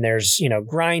and there's, you know,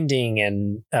 grinding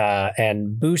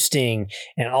and boosting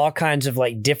and all kinds of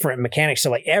like different mechanics.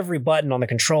 So like every button on the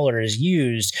controller is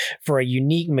used for a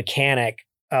unique mechanic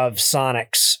of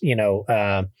Sonic's, you know,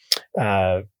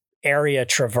 area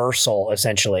traversal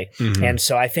essentially. And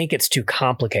so I think it's too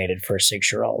complicated for a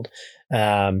 6-year-old.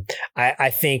 I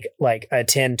think like a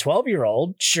 10,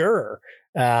 12-year-old, sure.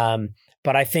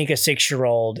 But I think a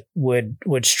 6-year-old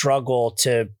would struggle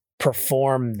to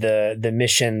perform the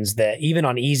missions that even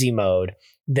on easy mode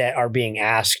that are being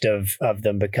asked of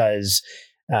them because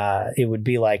it would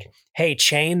be like, hey,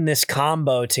 chain this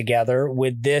combo together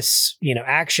with this, you know,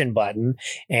 action button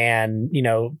and, you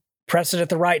know, press it at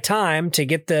the right time to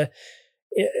get the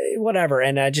whatever.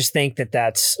 And I just think that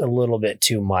that's a little bit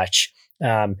too much.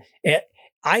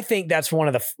 I think that's one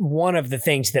of the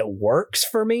things that works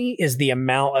for me is the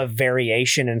amount of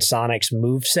variation in Sonic's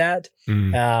moveset.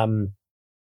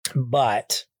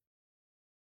 But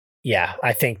yeah,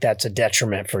 I think that's a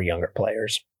detriment for younger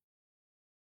players.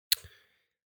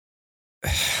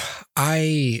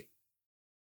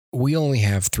 We only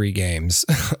have 3 games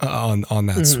on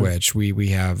that Switch. We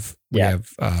have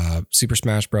Super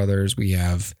Smash Brothers. We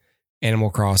have Animal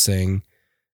Crossing,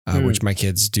 which my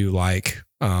kids do like.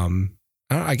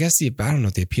 I guess I don't know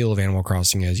what the appeal of Animal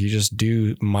Crossing is. You just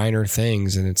do minor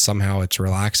things and it's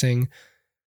relaxing.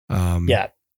 And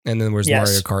then there's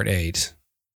Mario Kart 8,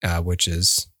 which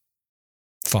is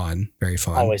fun, very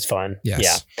fun. Always fun.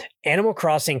 Yes. Yeah. Animal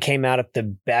Crossing came out at the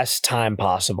best time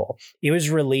possible. It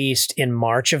was released in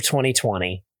March of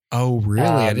 2020. Oh, really?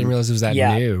 I didn't realize it was that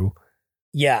new.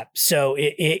 Yeah. So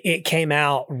it came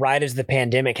out right as the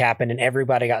pandemic happened and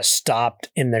everybody got stopped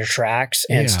in their tracks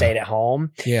and stayed at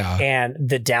home. Yeah. And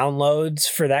the downloads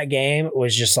for that game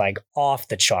was just like off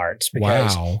the charts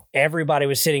because everybody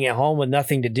was sitting at home with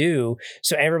nothing to do.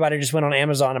 So everybody just went on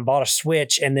Amazon and bought a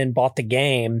Switch and then bought the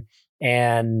game.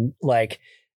 And like,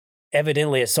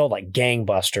 evidently it sold like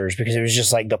gangbusters because it was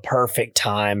just like the perfect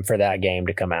time for that game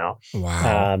to come out.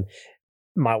 Wow.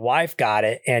 My wife got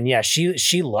it and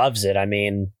she loves it. I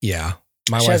mean, my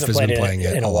wife has been playing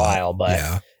it in a while,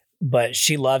 but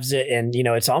she loves it. And, you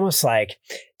know, it's almost like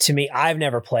to me, I've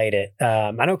never played it.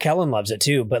 I know Kellen loves it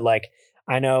too, but like,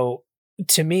 I know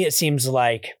to me, it seems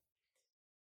like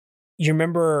you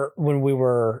remember when we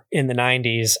were in the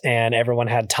 90s and everyone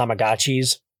had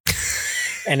Tamagotchis.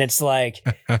 And it's like,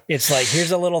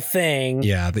 here's a little thing.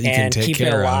 That you can take keep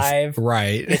care it alive. Of.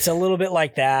 Right. It's a little bit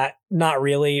like that. Not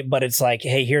really, but it's like,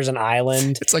 hey, here's an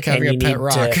island. It's like having a pet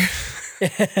rock.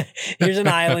 Here's an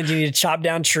island. You need to chop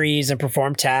down trees and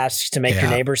perform tasks to make your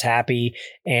neighbors happy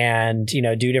and,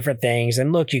 do different things.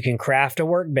 And look, you can craft a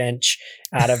workbench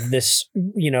out of this,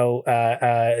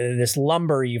 this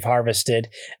lumber you've harvested.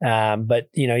 But,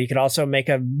 you could also make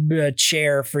a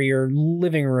chair for your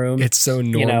living room. It's so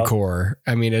normcore.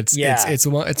 I mean,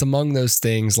 it's among those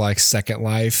things like Second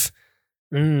Life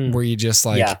where you just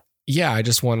like,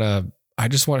 I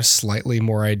just want a slightly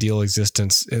more ideal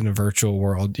existence in a virtual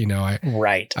world. I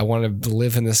want to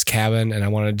live in this cabin and I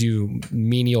want to do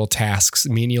menial tasks,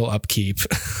 menial upkeep.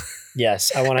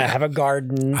 Yes. I want to have a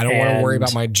garden. I don't want to worry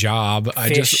about my job. I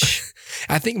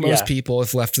think most people,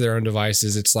 if left to their own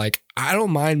devices, it's like, I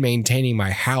don't mind maintaining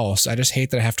my house. I just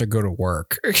hate that I have to go to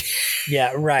work.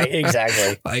 Yeah, right.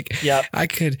 Exactly. I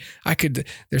could,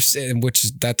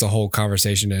 that's a whole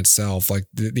conversation in itself. Like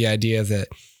the idea that,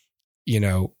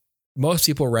 most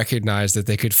people recognize that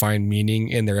they could find meaning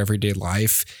in their everyday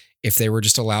life if they were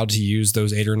just allowed to use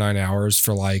those 8 or 9 hours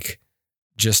for like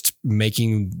just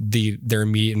making their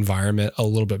immediate environment a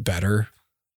little bit better.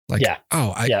 Like,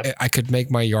 I could make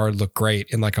my yard look great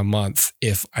in like a month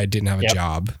if I didn't have a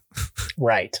job.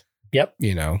 Right. Yep.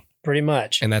 Pretty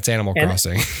much. And that's Animal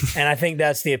Crossing. And I think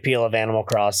that's the appeal of Animal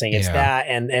Crossing. It's that.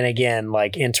 And again,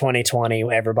 like in 2020,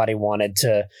 everybody wanted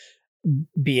to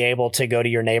be able to go to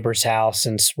your neighbor's house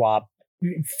and swap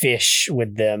fish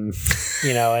with them,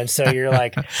 and so you're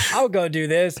like, I'll go do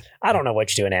this. I don't know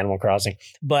what you do in Animal Crossing,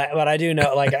 but I do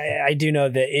know, like, I do know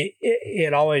that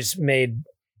it always made,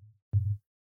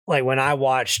 like, when I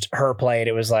watched her play it,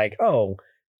 it was like, oh,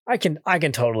 I can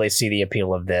totally see the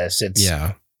appeal of this.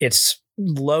 It's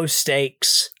low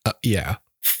stakes,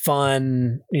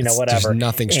 fun, whatever. There's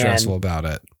nothing stressful about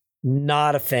it.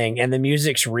 Not a thing. And the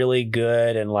music's really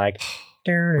good and like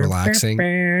relaxing.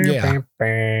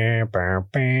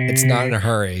 It's not in a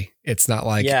hurry. It's not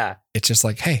like, it's just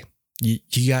like, hey,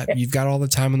 you've got all the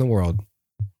time in the world.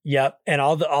 Yep. And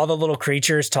all the little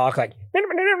creatures talk like,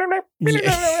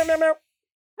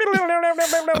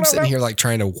 I'm sitting here like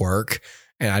trying to work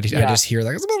and I just hear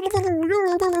like,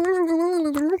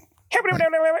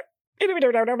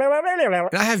 and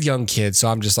I have young kids, so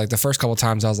I'm just like, the first couple of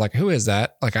times I was like, who is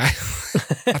that? Like I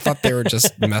thought they were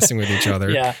just messing with each other.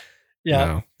 Yeah.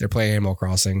 No, they're playing Animal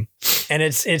Crossing. And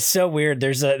it's so weird.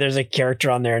 There's a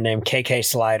character on there named KK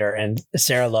Slider, and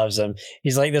Sarah loves him.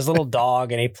 He's like this little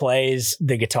dog, and he plays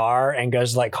the guitar and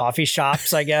goes to like coffee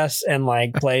shops, I guess, and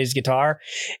like plays guitar.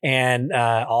 And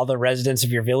all the residents of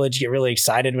your village get really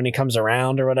excited when he comes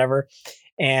around or whatever.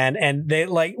 And they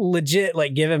like legit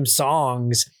like give him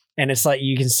songs. And it's like,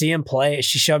 you can see him play.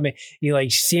 She showed me, you like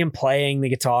see him playing the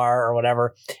guitar or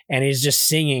whatever. And he's just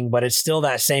singing, but it's still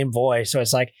that same voice. So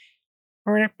it's like,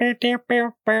 whatever.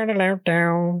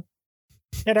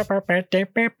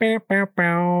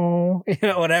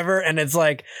 And it's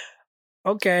like,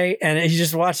 okay. And you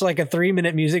just watch like a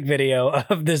 3-minute music video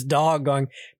of this dog going,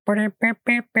 and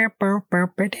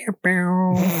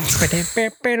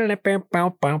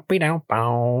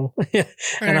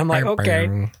I'm like,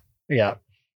 okay. Yeah.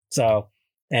 So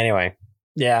anyway,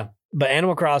 but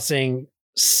Animal Crossing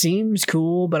seems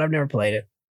cool, but I've never played it.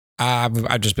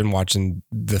 I've just been watching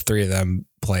the three of them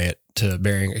play it to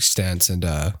varying extents, and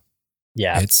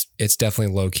it's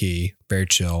definitely low key, very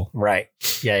chill. Right.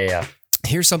 Yeah.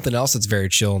 Here's something else that's very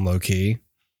chill and low key.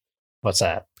 What's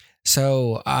that?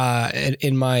 So,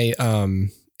 in my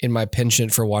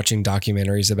penchant for watching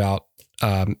documentaries about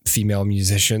female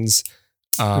musicians,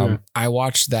 I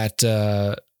watched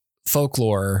that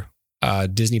Folklore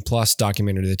Disney Plus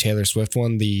documentary, the Taylor Swift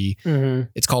one.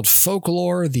 It's called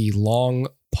Folklore: The Long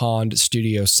Pond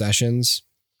Studio Sessions.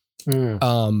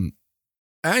 I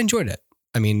enjoyed it.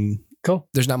 I mean, cool.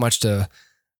 There's not much to.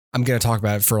 I'm going to talk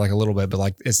about it for like a little bit, but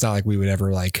like it's not like we would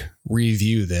ever like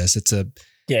review this. It's a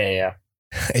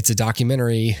It's a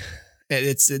documentary.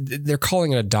 They're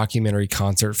calling it a documentary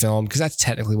concert film because that's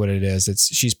technically what it is.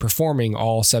 She's performing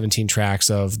all 17 tracks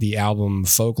of the album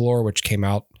Folklore, which came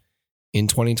out in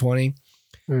 2020.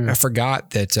 I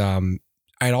forgot that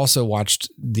I'd also watched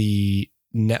the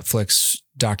Netflix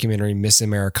documentary Miss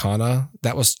Americana.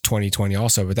 That was 2020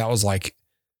 also, but that was like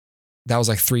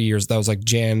 3 years. That was like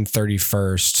Jan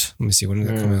 31st. Let me see. When did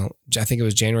that come out? I think it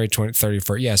was January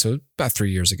 31st. Yeah. So about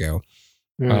 3 years ago.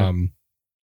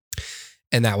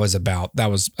 And that was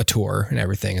a tour and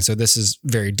everything. And so this is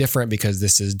very different because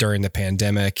this is during the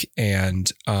pandemic.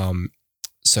 And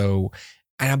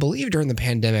I believe during the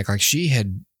pandemic, like she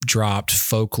had dropped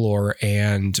Folklore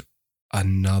and I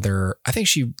think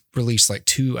she released like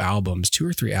 2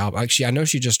 or 3 albums. Actually, I know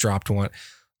she just dropped one.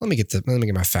 Let me get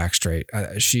my facts straight.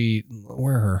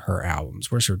 Where are her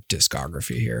albums? Where's her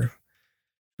discography here?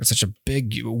 such a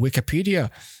big Wikipedia.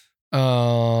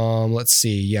 Let's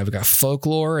see. Yeah, we got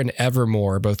Folklore and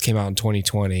Evermore both came out in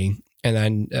 2020. And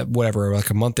then like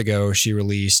a month ago, she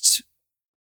released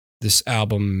this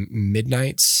album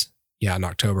Midnights. Yeah, in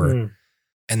October.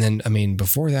 And then, I mean,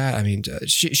 before that, I mean,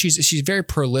 she's very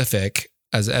prolific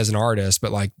as an artist,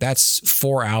 but like that's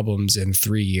 4 albums in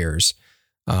 3 years.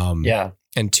 And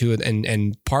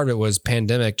part of it was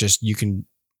pandemic. Just you can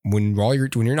when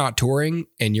you're not touring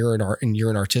and you're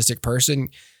an artistic person.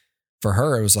 For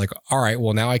her, it was like, all right,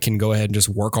 well, now I can go ahead and just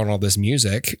work on all this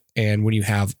music. And when you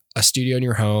have a studio in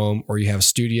your home, or you have a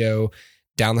studio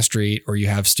down the street, or you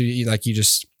have studio, like you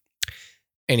just,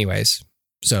 anyways.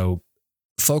 So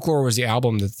Folklore was the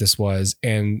album that this was,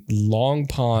 and Long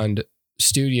Pond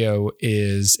Studio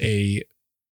is a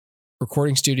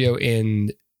recording studio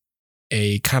in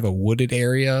a kind of a wooded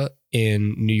area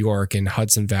in New York in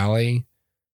Hudson Valley.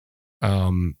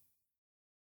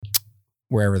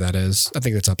 Wherever that is. I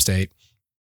think that's upstate.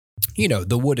 You know,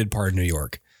 the wooded part of New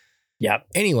York. Yeah.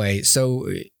 Anyway,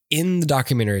 so in the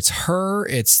documentary,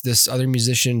 it's this other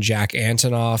musician, Jack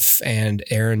Antonoff, and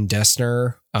Aaron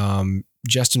Dessner.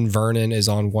 Justin Vernon is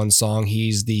on one song.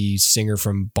 He's the singer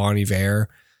from Bon Iver.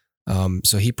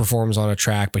 So he performs on a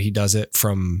track, but he does it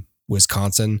from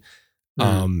Wisconsin.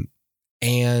 And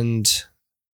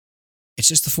it's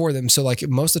just the 4 of them. So like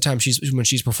most of the time when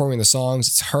she's performing the songs,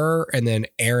 it's her and then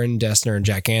Aaron Dessner and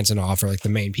Jack Antonoff are like the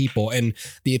main people. And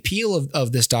the appeal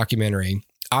of this documentary,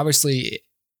 obviously,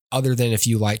 other than if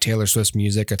you like Taylor Swift's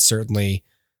music, it's certainly,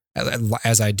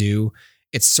 as I do,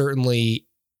 it certainly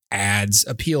adds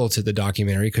appeal to the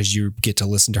documentary because you get to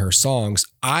listen to her songs.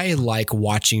 I like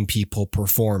watching people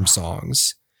perform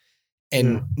songs.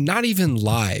 And not even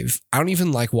live. I don't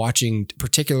even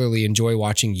particularly enjoy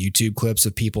watching YouTube clips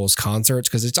of people's concerts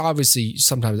because it's obviously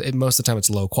most of the time it's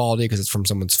low quality because it's from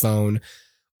someone's phone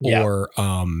or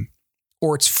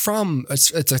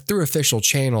it's through official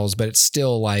channels, but it's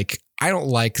still like, I don't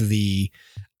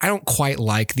quite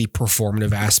like the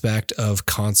performative aspect of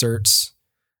concerts.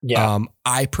 Yeah.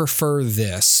 I prefer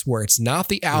this where it's not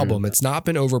the album. It's not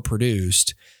been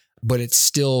overproduced, but it's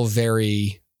still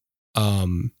very,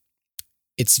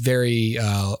 it's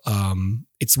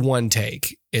one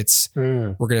take.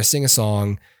 We're going to sing a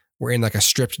song. We're in like a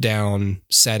stripped down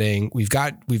setting. We've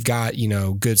got,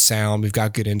 good sound. We've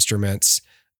got good instruments.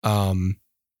 But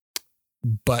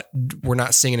we're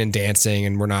not singing and dancing,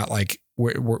 and we're not like,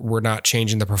 we're not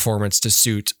changing the performance to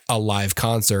suit a live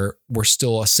concert. We're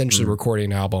still essentially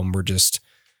recording an album. We're just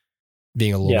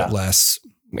being a little bit less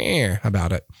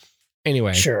about it.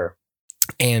 Anyway. Sure.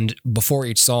 And before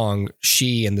each song,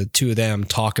 she and the 2 of them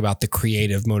talk about the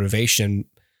creative motivation.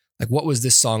 Like, what was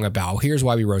this song about? Here's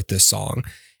why we wrote this song.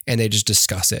 And they just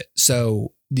discuss it.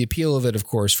 So the appeal of it, of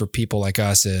course, for people like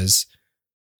us is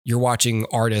you're watching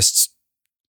artists.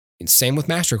 Same with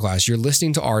Masterclass. You're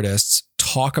listening to artists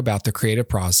talk about the creative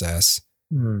process.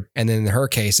 And then in her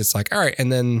case, it's like, all right.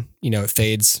 And then, it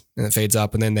fades and it fades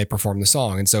up and then they perform the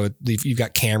song. And so you've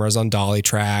got cameras on dolly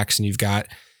tracks and you've got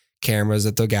cameras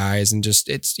at the guys and just,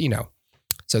 it's,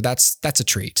 so that's a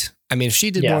treat. I mean, if she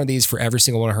did one of these for every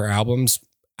single one of her albums,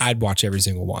 I'd watch every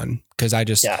single one. Cause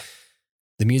the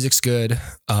music's good.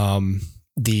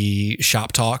 The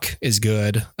shop talk is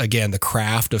good. Again, the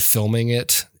craft of filming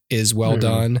it is well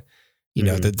done.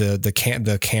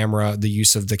 The camera, the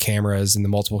use of the cameras and the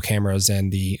multiple cameras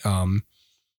and the,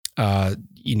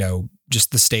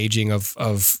 just the staging of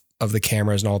the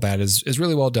cameras and all that is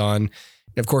really well done.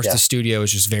 And of course, the studio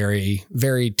is just very,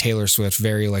 very Taylor Swift,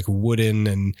 very like wooden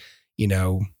and,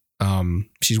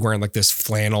 she's wearing like this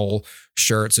flannel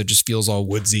shirt. So it just feels all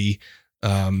woodsy.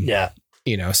 So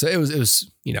it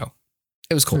was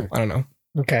cool. I don't know.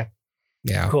 Okay.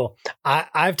 Yeah. Cool.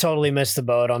 I've totally missed the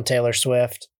boat on Taylor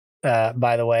Swift.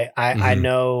 By the way, I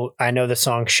know the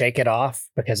song Shake It Off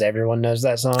because everyone knows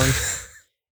that song.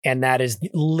 And that is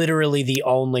literally the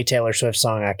only Taylor Swift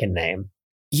song I can name.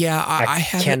 Yeah. I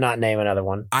cannot name another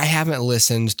one. I haven't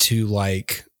listened to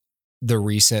like the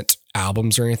recent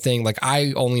albums or anything. Like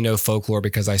I only know Folklore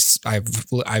because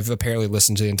I've apparently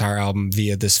listened to the entire album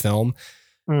via this film.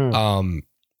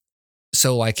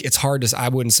 So like, it's hard to, I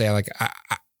wouldn't say like,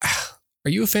 are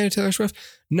you a fan of Taylor Swift?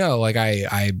 No, like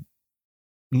I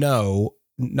no,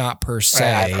 not per se.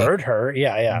 I've heard her.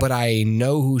 Yeah. But I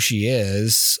know who she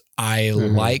is. I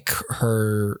like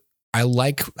her. I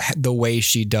like the way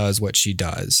she does what she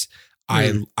does.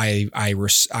 I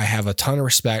have a ton of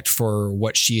respect for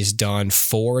what she has done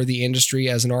for the industry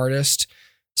as an artist,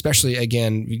 especially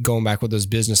again, going back with those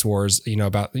business wars,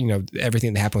 about,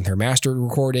 everything that happened with her master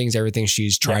recordings, everything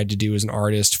she's tried to do as an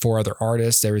artist for other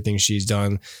artists, everything she's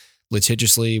done,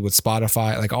 litigiously with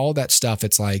Spotify, like all that stuff.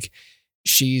 It's like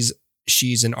she's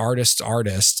an artist,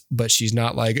 but she's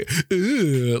not like,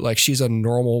 like she's a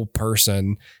normal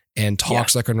person and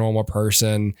talks like a normal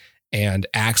person and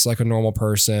acts like a normal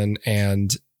person.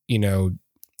 And, you know,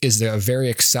 is there a very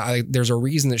exciting, there's a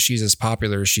reason that she's as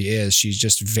popular as she is. She's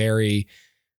just very,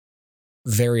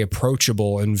 very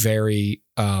approachable and very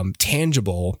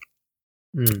tangible,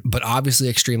 but obviously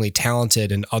extremely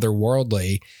talented and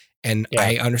otherworldly. And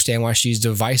I understand why she's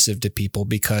divisive to people,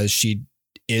 because she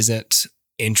isn't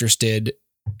interested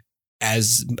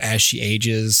as she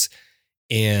ages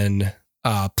in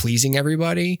pleasing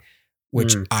everybody,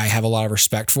 which I have a lot of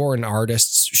respect for. And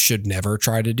artists should never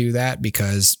try to do that,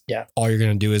 because all you're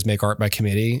going to do is make art by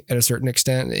committee at a certain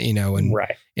extent, you know,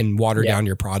 and water down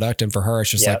your product. And for her,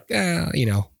 it's just like, you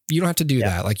know, you don't have to do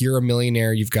that. Like, you're a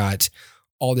millionaire. You've got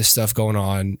all this stuff going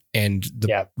on, and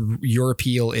your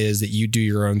appeal is that you do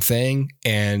your own thing,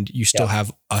 and you still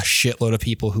have a shitload of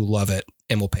people who love it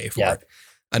and will pay for it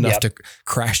enough to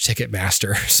crash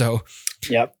Ticketmaster. So,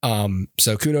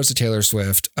 so kudos to Taylor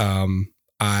Swift.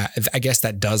 I guess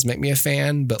that does make me a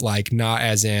fan, but like not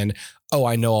as in, oh,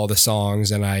 I know all the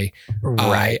songs and I'm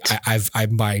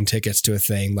buying tickets to a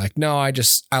thing. Like, no, I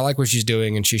like what she's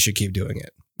doing and she should keep doing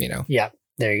it, you know? Yeah,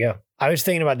 there you go. I was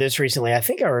thinking about this recently. I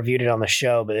think I reviewed it on the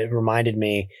show, but it reminded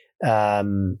me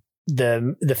the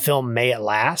film May It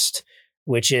Last,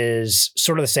 which is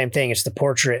sort of the same thing. It's the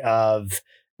portrait of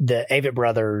the Avett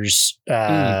Brothers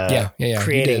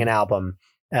creating an album.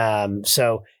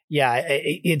 So yeah,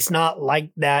 it's not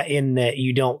like that in that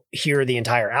you don't hear the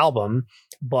entire album,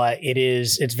 but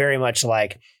it's very much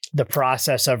like the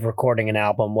process of recording an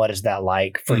album. What is that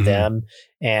like for them?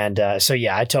 And so,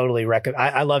 yeah, I totally recommend.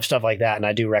 I love stuff like that, and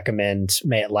I do recommend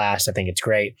May It Last. I think it's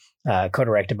great.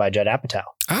 Co-directed by Judd Apatow.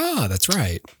 Ah, that's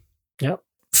right. Yep.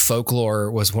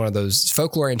 Folklore was one of those.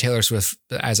 Folklore and Taylor Swift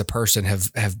as a person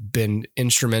have been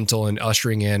instrumental in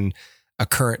ushering in a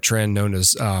current trend known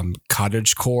as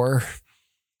cottagecore,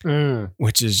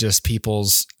 which is just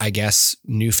people's, I guess,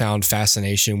 newfound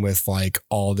fascination with like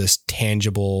all this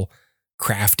tangible,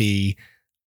 crafty,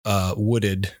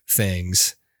 wooded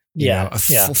things. You know,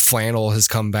 flannel has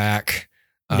come back.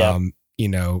 You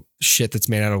know, shit that's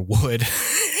made out of wood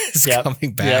is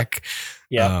coming back.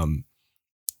 You know,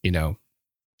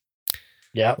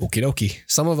 okie dokie.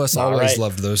 Some of us always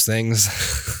loved those things.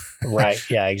 Right.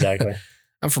 Yeah, exactly.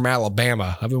 I'm from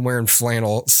Alabama. I've been wearing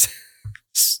flannel.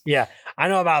 Yeah. I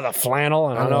know about the flannel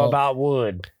and I know about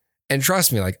wood. And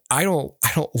trust me, like I don't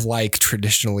like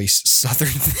traditionally Southern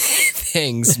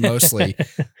things mostly.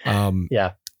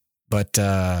 But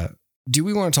do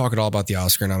we want to talk at all about the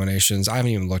Oscar nominations? I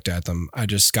haven't even looked at them. I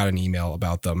just got an email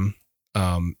about them. They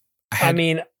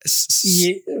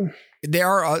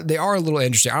are a little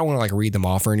interesting. I don't want to like read them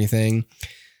off or anything,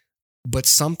 but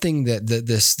something that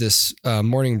this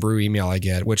Morning Brew email I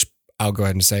get, which I'll go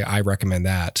ahead and say I recommend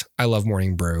that. I love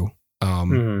Morning Brew.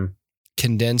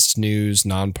 Condensed news,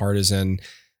 nonpartisan,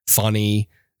 funny.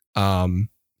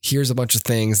 Here's a bunch of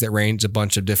things that range a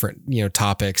bunch of different, you know,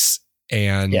 topics.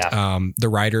 And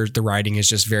the writing is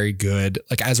just very good.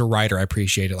 Like as a writer, I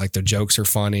appreciate it. Like the jokes are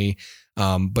funny,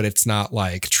 but it's not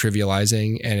like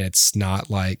trivializing, and it's not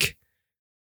like,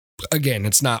 again,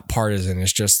 it's not partisan.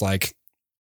 It's just like,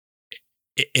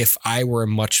 if I were a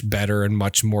much better and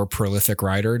much more prolific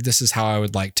writer, this is how I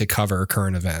would like to cover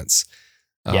current events.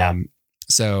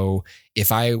 So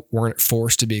if I weren't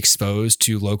forced to be exposed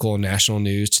to local and national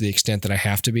news to the extent that I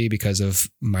have to be because of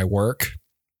my work,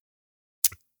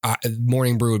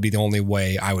 Morning Brew would be the only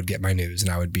way I would get my news,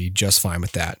 and I would be just fine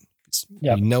with that.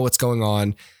 You know what's going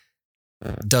on.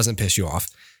 Doesn't piss you off.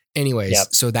 Anyways,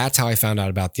 so that's how I found out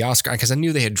about the Oscar, because I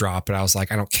knew they had dropped, but I was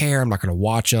like, I don't care. I'm not going to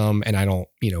watch them. And I don't,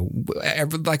 you know,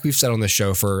 like we've said on this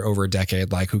show for over a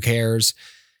decade, like who cares,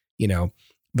 you know,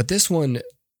 but this one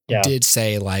did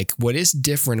say like, what is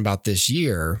different about this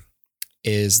year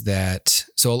is that,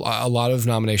 so a lot of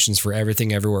nominations for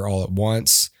Everything Everywhere All at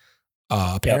Once,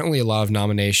 apparently a lot of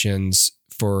nominations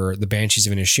for The Banshees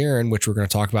of Inisherin, which we're going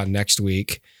to talk about next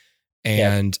week.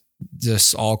 And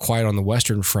just All Quiet on the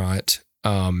Western Front.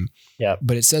 But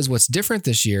it says what's different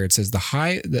this year. It says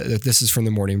this is from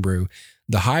the Morning Brew,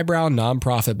 the highbrow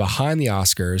nonprofit behind the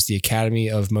Oscars, the Academy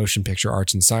of Motion Picture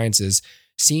Arts and Sciences,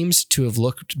 seems to have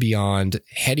looked beyond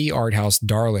heady art house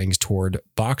darlings toward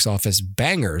box office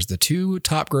bangers. The two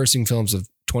top grossing films of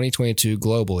 2022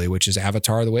 globally, which is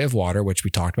Avatar: The Way of Water, which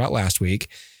we talked about last week,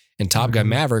 and Top Gun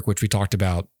Maverick, which we talked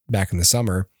about back in the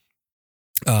summer,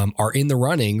 are in the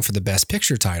running for the Best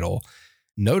Picture title.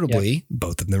 Notably,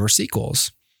 both of them are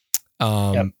sequels.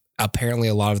 Apparently,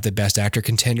 a lot of the Best Actor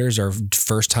contenders are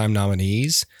first-time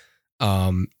nominees.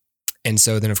 And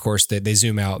so then, of course, they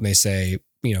zoom out and they say,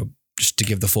 just to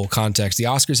give the full context, the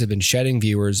Oscars have been shedding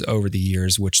viewers over the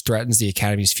years, which threatens the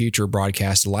Academy's future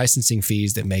broadcast licensing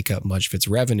fees that make up much of its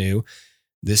revenue.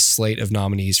 This slate of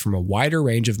nominees from a wider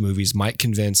range of movies might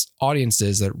convince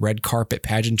audiences that red carpet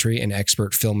pageantry and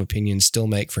expert film opinions still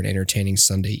make for an entertaining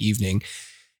Sunday evening.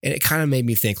 And it kind of made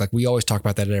me think, like, we always talk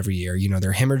about that every year,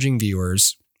 they're hemorrhaging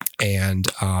viewers. And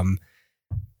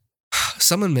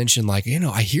someone mentioned, like,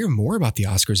 I hear more about the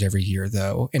Oscars every year,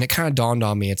 though. And it kind of dawned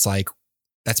on me. It's like,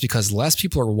 that's because less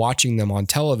people are watching them on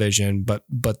television, but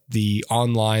the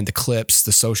online, the clips,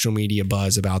 the social media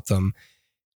buzz about them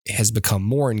has become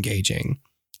more engaging.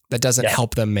 That doesn't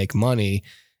help them make money.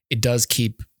 It does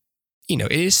keep,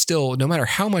 it is still, no matter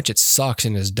how much it sucks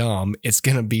and is dumb, it's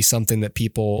going to be something that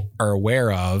people are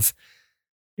aware of.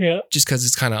 Yeah. Just because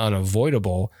it's kind of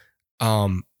unavoidable.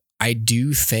 I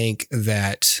do think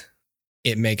that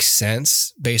it makes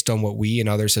sense based on what we and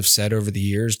others have said over the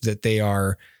years that they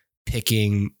are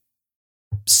picking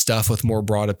stuff with more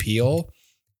broad appeal.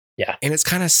 Yeah. And it's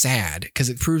kind of sad because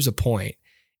it proves a point.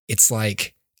 It's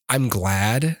like, I'm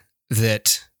glad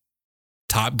that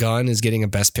Top Gun is getting a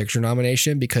Best Picture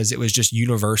nomination because it was just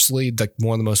universally like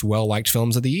one of the most well-liked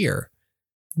films of the year.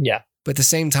 Yeah. But at the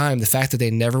same time, the fact that they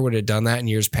never would have done that in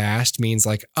years past means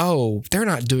like, oh, they're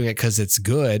not doing it because it's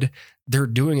good. They're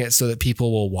doing it so that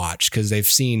people will watch because they've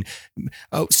seen,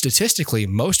 statistically,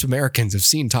 most Americans have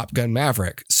seen Top Gun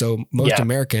Maverick. So most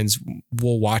Americans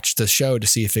will watch the show to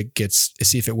see if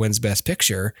it wins Best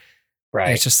Picture. Right.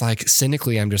 And it's just like,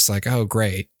 cynically, I'm just like, oh,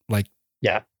 great. Like,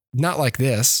 not like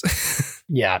this.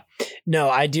 Yeah. No,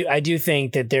 I do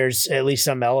think that there's at least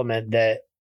some element that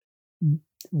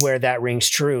where that rings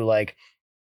true. Like,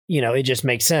 it just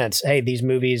makes sense. Hey, these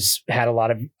movies had a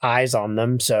lot of eyes on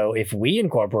them. So if we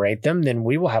incorporate them, then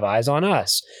we will have eyes on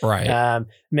us. Right.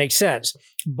 Makes sense.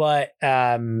 But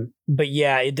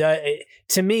yeah, it does.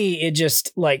 To me, it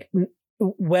just like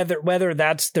whether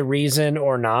that's the reason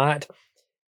or not.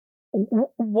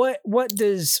 What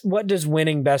does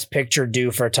winning Best Picture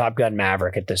do for Top Gun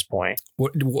Maverick at this point?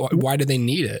 Why do they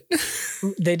need it?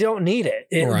 They don't need it.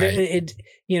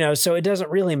 Right. So it doesn't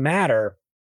really matter.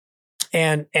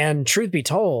 And truth be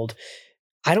told,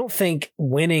 I don't think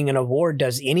winning an award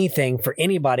does anything for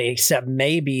anybody except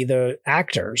maybe the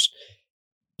actors.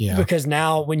 Yeah. Because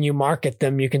now when you market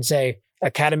them, you can say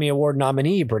Academy Award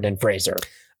nominee Brendan Fraser.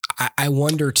 I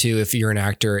wonder too, if you're an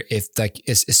actor, if like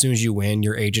as soon as you win,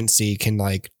 your agency can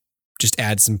like just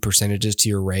add some percentages to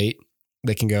your rate.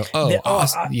 They can go,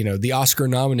 the Oscar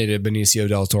nominated Benicio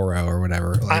del Toro or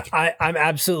whatever. Like, I'm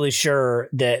absolutely sure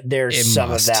that there's some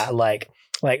of that, like,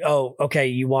 oh, okay,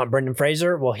 you want Brendan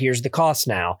Fraser? Well, here's the cost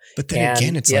now. But then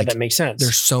again, it's like, that makes sense.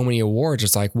 There's so many awards.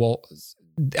 It's like, well,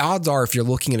 the odds are if you're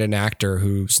looking at an actor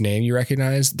whose name you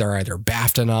recognize, they're either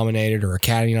BAFTA nominated or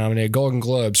Academy nominated, Golden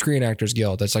Globe, Screen Actors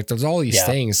Guild. It's like, there's all these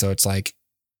things. So it's like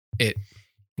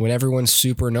when everyone's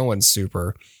super, no one's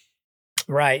super.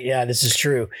 Right. Yeah, this is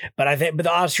true. But the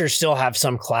Oscars still have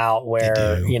some clout where,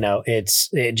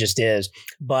 it just is.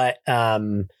 But,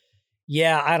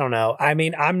 yeah, I don't know. I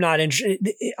mean, I'm not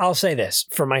interested. I'll say this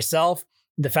for myself.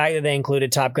 The fact that they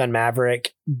included Top Gun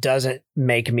Maverick doesn't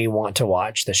make me want to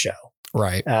watch the show.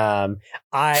 Right.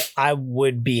 I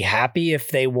would be happy if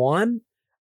they won.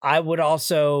 I would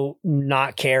also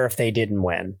not care if they didn't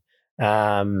win.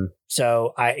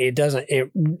 So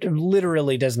it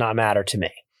literally does not matter to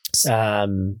me.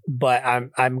 But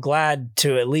I'm glad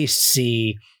to at least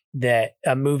see that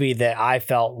a movie that I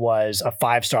felt was a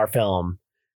 5-star film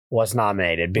was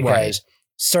nominated, because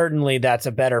certainly that's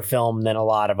a better film than a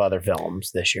lot of other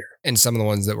films this year. And some of the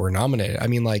ones that were nominated. I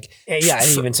mean, like,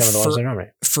 even some of the ones that are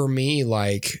nominated. For me,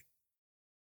 like,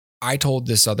 I told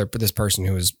this person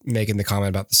who was making the comment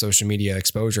about the social media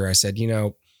exposure, I said,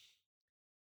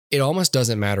 it almost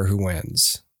doesn't matter who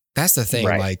wins. That's the thing.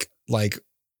 Right. Like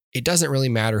it doesn't really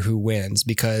matter who wins,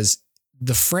 because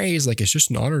the phrase, like, it's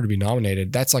just an honor to be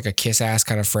nominated, that's like a kiss ass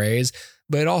kind of phrase,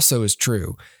 but it also is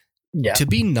true. Yeah. To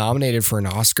be nominated for an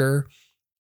Oscar,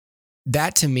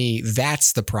 that to me,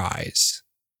 that's the prize,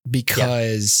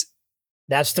 because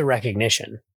that's the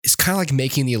recognition. It's kind of like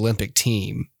making the Olympic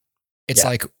team. It's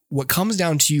like what comes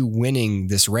down to you winning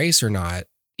this race or not,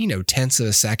 tenths of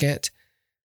a second.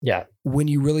 Yeah. When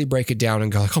you really break it down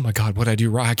and go like, oh my God, what did I do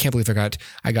wrong? I can't believe I got,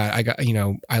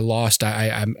 I lost.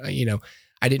 I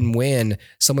didn't win.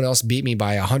 Someone else beat me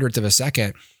by 100th of a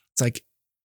second. It's like,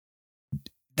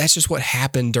 that's just what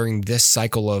happened during this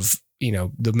cycle of,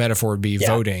 the metaphor would be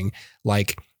voting.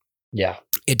 Like,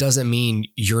 it doesn't mean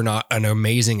you're not an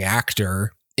amazing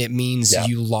actor. It means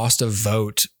you lost a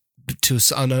vote to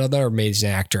another amazing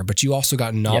actor, but you also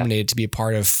got nominated to be a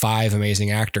part of 5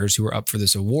 amazing actors who were up for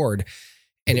this award.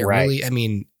 And it really, I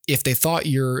mean, if they thought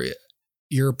your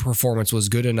performance was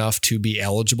good enough to be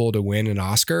eligible to win an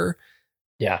Oscar,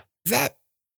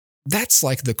 that's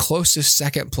like the closest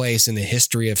second place in the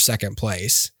history of second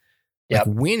place. Like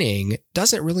winning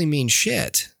doesn't really mean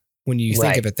shit when you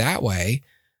think of it that way.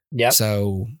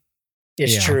 So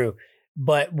it's true.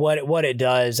 But what it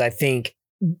does, I think,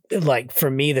 like for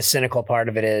me, the cynical part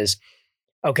of it is,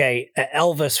 okay,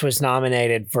 Elvis was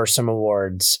nominated for some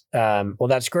awards. Well,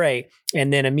 that's great.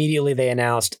 And then immediately they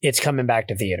announced it's coming back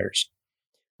to theaters.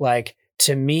 Like,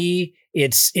 to me,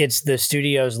 it's the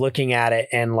studios looking at it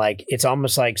and like, it's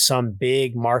almost like some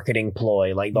big marketing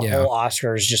ploy. Like the whole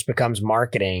Oscars just becomes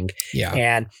marketing.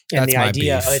 And the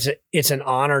idea it's an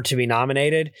honor to be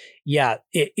nominated. Yeah,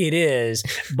 it is.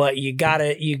 But you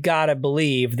gotta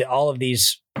believe that all of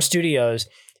these studios,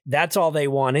 that's all they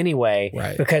want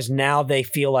anyway, because now they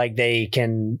feel like they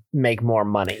can make more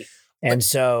money. And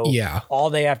so all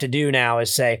they have to do now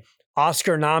is say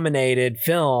Oscar nominated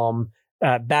film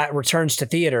returns to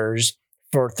theaters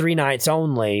for 3 nights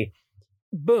only.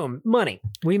 Boom, money.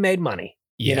 We made money,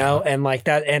 you know, and like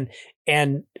that.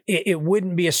 And it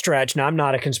wouldn't be a stretch. Now, I'm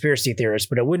not a conspiracy theorist,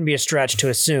 but it wouldn't be a stretch to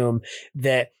assume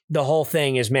that the whole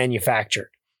thing is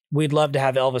manufactured. We'd love to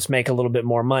have Elvis make a little bit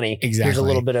more money. Exactly. There's a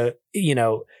little bit of, you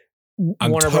know,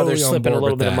 Warner Brothers slipping a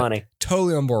little bit of money.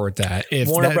 Totally on board with that. If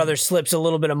Warner Brothers slips a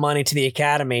little bit of money to the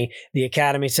Academy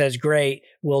says, great,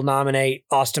 we'll nominate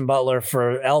Austin Butler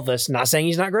for Elvis. Not saying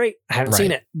he's not great. I haven't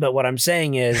seen it. But what I'm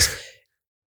saying is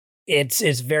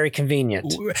it's very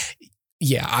convenient.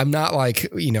 Yeah, I'm not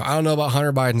like, you know, I don't know about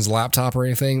Hunter Biden's laptop or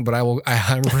anything, but I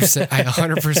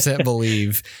 100%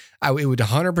 believe it would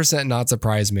 100% not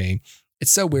surprise me.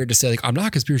 It's so weird to say, like, I'm not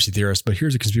a conspiracy theorist, but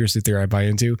here's a conspiracy theory I buy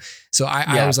into. So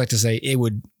I always like to say it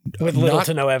would, with little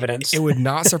to no evidence, it would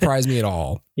not surprise me at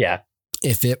all.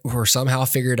 If it were somehow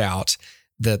figured out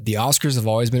that the Oscars have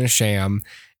always been a sham,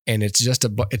 and it's just a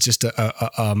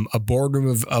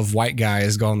boardroom of white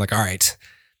guys going like, all right,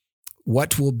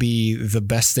 what will be the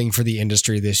best thing for the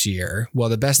industry this year? Well,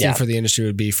 the best thing for the industry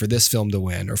would be for this film to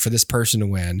win, or for this person to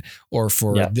win, or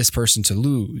for this person to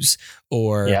lose,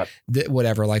 or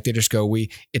whatever. Like they just go,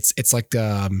 it's like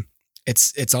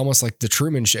it's almost like the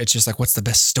Truman Show. It's just like, what's the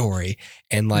best story?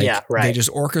 And like, they just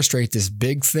orchestrate this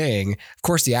big thing. Of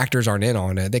course, the actors aren't in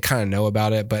on it. They kind of know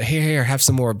about it, but here, have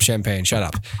some more champagne. Shut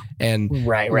up. And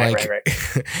right.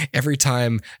 Every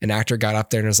time an actor got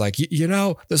up there and was like, you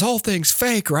know, this whole thing's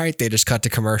fake, right? They just cut to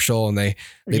commercial and they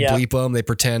bleep them. They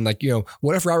pretend like, you know,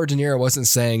 what if Robert De Niro wasn't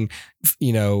saying,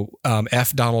 you know,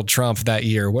 F Donald Trump that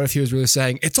year? What if he was really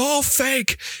saying, it's all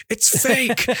fake? It's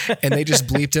fake. And they just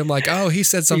bleeped him like, oh, he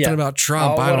said something about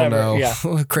Trump. I don't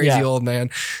know. Crazy old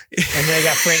man. And they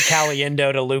got Frank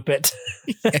Caliendo to loop it.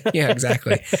 Yeah,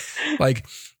 exactly. Like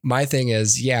my thing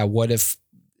is, what if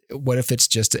it's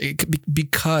just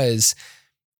because,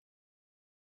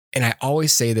 and I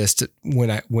always say this to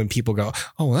when people go,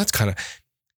 oh, well, that's kind of,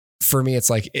 for me, it's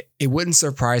like, it wouldn't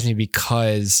surprise me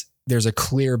because there's a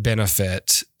clear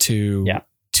benefit to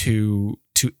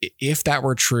if that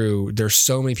were true, there's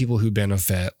so many people who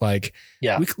benefit. Like,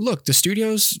 look, the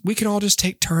studios, we can all just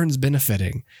take turns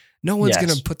benefiting. No one's going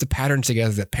to put the pattern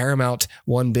together that Paramount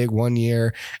won big one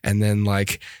year, and then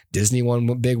like Disney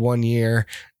won big one year,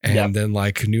 and then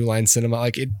like New Line Cinema,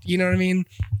 like it, you know what I mean?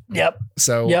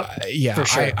 So for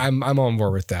sure. I'm on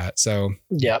board with that. So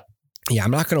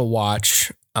I'm not going to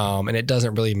watch, and it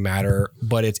doesn't really matter,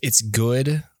 but it's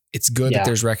good. It's good that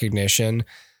there's recognition.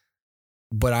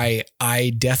 But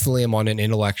I definitely am on an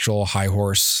intellectual high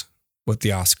horse with the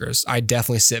Oscars. I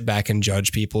definitely sit back and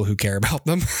judge people who care about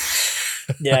them.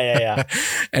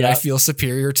 And I feel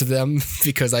superior to them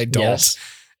because I don't.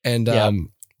 And I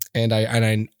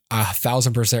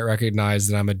 1,000% recognize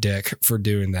that I'm a dick for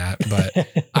doing that. But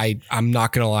I'm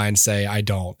not gonna lie and say I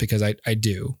don't, because I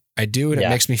do, and it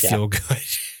makes me feel good.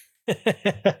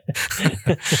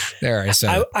 There, I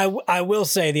said. I will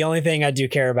say the only thing I do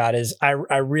care about is I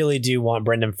really do want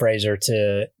Brendan Fraser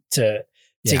to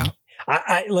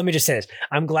let me just say this.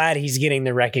 I'm glad he's getting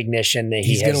the recognition that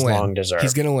he has long deserved.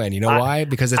 He's going to win. You know why?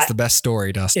 Because it's the best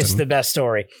story, Dustin. It's the best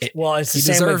story. Well, it's the he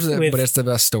same deserves with, it, but it's the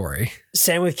best story.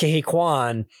 Same with Ke Huy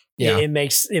Quan. It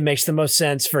makes the most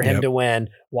sense for him to win.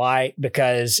 Why?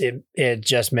 Because it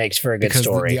just makes for a good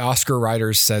story. The Oscar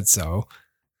writers said so.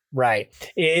 Right.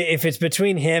 If it's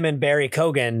between him and Barry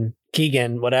Keoghan,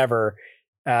 whatever,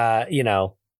 you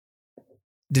know,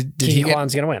 Did Ke Huy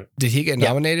Quan's going to win. Did he get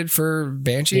nominated for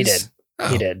Banshees?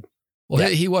 He did. Well,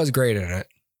 he was great in it.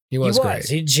 He was great.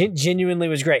 He genuinely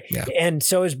was great. Yeah. And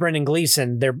so is Brendan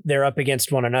Gleeson. They're up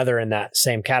against one another in that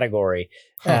same category.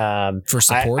 For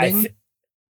supporting?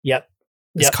 Yep.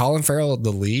 Is Colin Farrell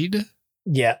the lead?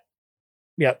 Yep.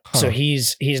 Huh. So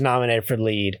he's nominated for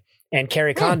lead, and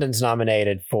Carrie Condon's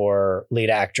nominated for lead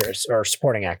actress or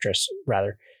supporting actress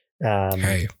rather.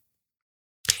 Hey.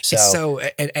 So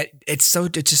it's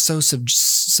just so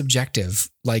subjective.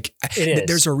 Like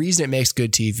there's a reason it makes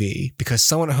good TV, because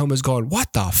someone at home is going,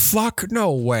 "What the fuck?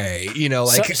 No way!" You know,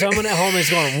 like someone at home is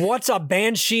going, "What's a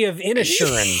Banshee of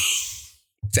Inisherin?"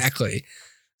 Exactly.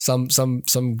 Some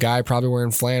guy probably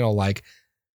wearing flannel, like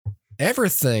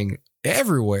everything,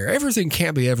 everywhere. Everything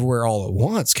can't be everywhere all at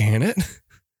once, can it?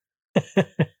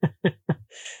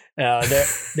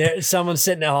 There's someone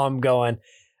sitting at home going,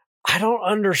 I don't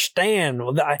understand.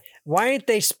 Why ain't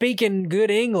they speaking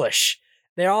good English?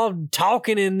 They're all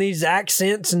talking in these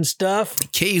accents and stuff.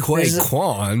 Ke Huy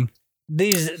Quan.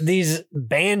 These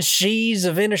banshees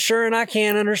of Inisherin, I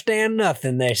can't understand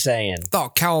nothing they saying.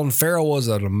 Thought Colin Farrell was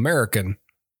an American.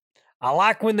 I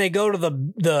like when they go to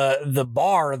the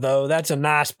bar, though. That's a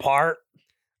nice part.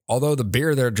 Although the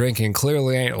beer they're drinking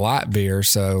clearly ain't light beer,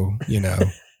 so, you know.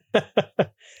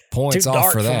 Points Too off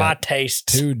dark for that. For my taste.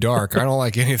 Too dark. I don't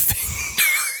like anything.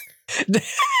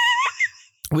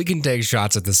 We can take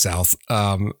shots at the South.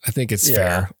 I think it's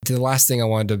fair. The last thing I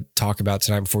wanted to talk about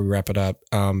tonight before we wrap it up,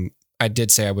 I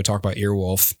did say I would talk about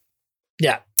Earwolf.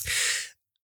 Yeah.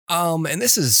 And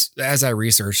this is, as I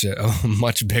researched it, a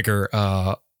much bigger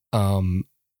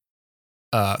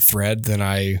thread than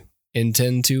I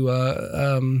intend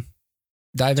to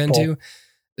dive into.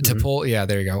 To pull. Yeah,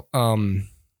 there you go.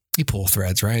 You pull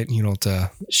threads, right? You don't.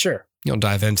 Sure. You don't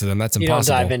dive into them. That's impossible.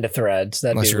 You don't dive into threads.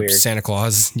 That'd Unless be weird. You're Santa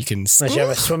Claus, you can. Unless you have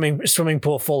a swimming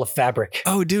pool full of fabric.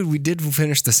 Oh, dude, we did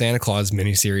finish the Santa Claus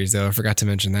miniseries, though. I forgot to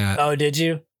mention that. Oh, did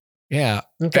you? Yeah.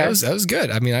 Okay. That was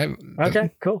good. I mean,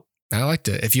 cool. I liked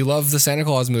it. If you love the Santa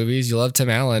Claus movies, you love Tim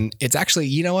Allen. It's actually,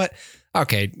 you know what?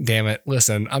 Okay, damn it.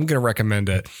 Listen, I'm gonna recommend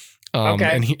it.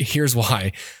 And here's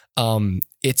why.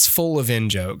 It's full of in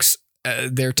jokes.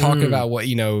 They're talking about what,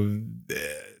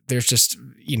 there's just,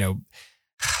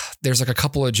 there's like a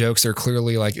couple of jokes that are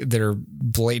clearly like that are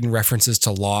blatant references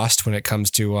to Lost when it comes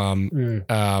to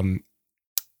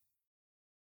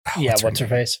what's her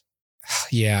face?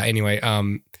 Yeah, anyway,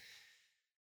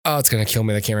 it's gonna kill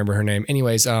me. I can't remember her name.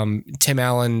 Anyways, Tim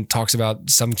Allen talks about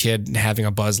some kid having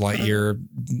a Buzz Lightyear,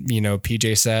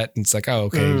 PJ set, and it's like, oh,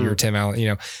 okay, you're Tim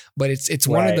Allen, but it's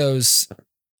one of those.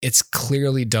 It's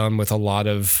clearly done with a lot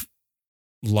of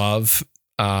love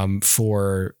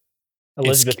for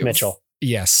Elizabeth Mitchell.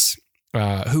 Yes.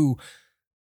 Who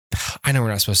I know we're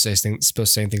not supposed to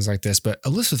say things like this, but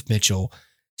Elizabeth Mitchell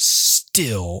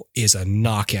still is a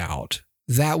knockout.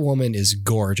 That woman is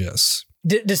gorgeous.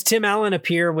 Does Tim Allen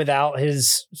appear without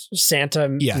his Santa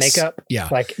makeup? Yeah.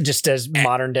 Like just as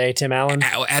modern day Tim Allen?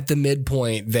 At the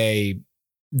midpoint, they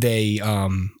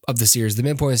of the series,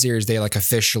 they like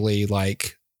officially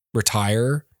like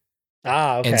retire.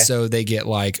 Okay. And so they get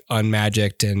like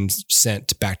unmagicked and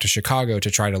sent back to Chicago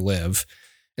to try to live.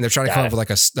 And they're trying to come up with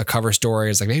like a cover story.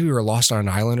 It's like, maybe we were lost on an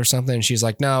island or something. And she's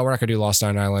like, no, we're not going to do Lost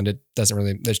on an Island. It doesn't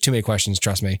really, there's too many questions.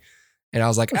 Trust me. And I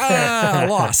was like,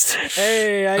 Lost.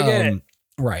 Hey, I get it.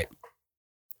 Right.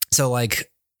 So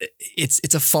like,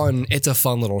 it's a fun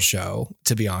little show,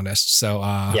 to be honest. So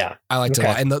I liked it a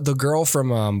lot. And the girl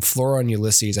from Flora and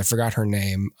Ulysses, I forgot her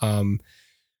name. Do you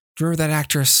remember that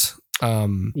actress?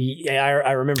 Yeah,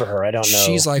 I remember her. I don't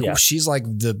know. She's like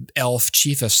the elf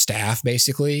chief of staff,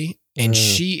 basically, and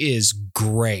she is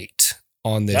great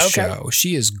on this show.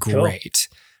 She is great.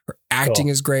 Cool. Her acting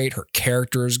is great. Her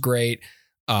character is great.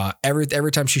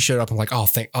 Every time she showed up, I'm like,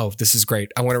 this is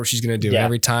great. I wonder what she's gonna do. Yeah. And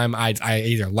every time I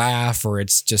either laugh or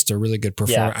it's just a really good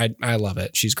performance. Yeah. I love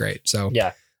it. She's great. So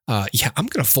I'm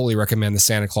gonna fully recommend the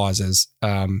Santa Clauses.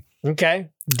 Okay.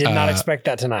 Did not expect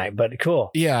that tonight, but cool.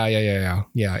 Yeah.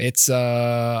 It's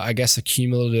I guess a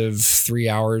cumulative 3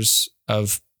 hours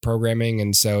of programming.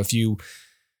 And so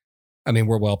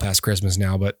we're well past Christmas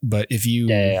now, but if you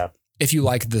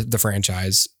like the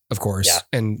franchise, of course,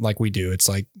 and like we do, it's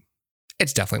like,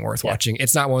 it's definitely worth watching.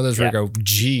 It's not one of those where you go,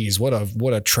 geez, what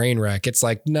a train wreck. It's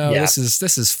like, no, this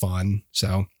is fun.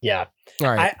 So all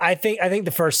right. I think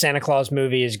the first Santa Claus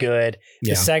movie is good.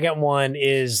 The second one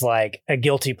is like a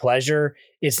guilty pleasure.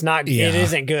 It's not. Yeah. It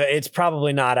isn't good. It's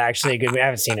probably not actually good. We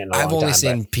haven't seen it in a long time. I've only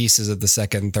seen pieces of the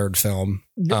second and third film.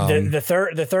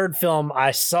 The third film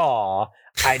I saw,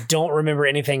 I don't remember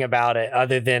anything about it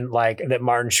other than like that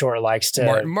Martin Short likes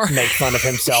to make fun of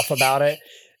himself about it.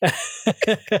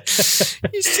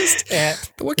 He's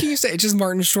just, what can you say? It's just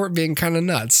Martin Short being kind of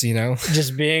nuts,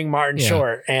 just being Martin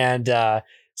Short. And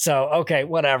so, okay,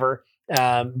 whatever.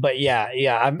 But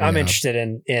I'm interested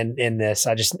in this.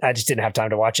 I just didn't have time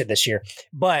to watch it this year,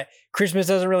 but Christmas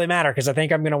doesn't really matter because I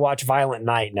think I'm going to watch Violent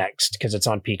Night next because it's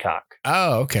on Peacock.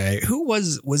 Oh, okay. Who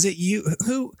was it you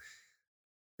who?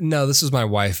 No, this was my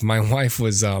wife. My wife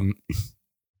was,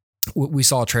 we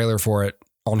saw a trailer for it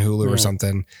on Hulu or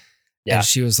something. Yeah. And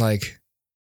she was like,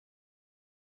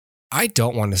 I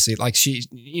don't want to see it. Like she,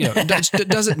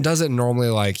 doesn't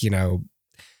normally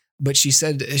but she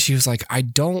said, she was like, I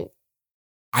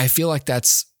feel like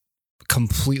that's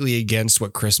completely against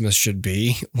what Christmas should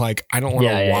be. Like, I don't want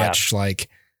to watch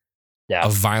a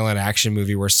violent action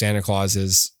movie where Santa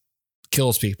Claus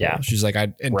kills people. Yeah. She's like,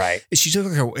 she took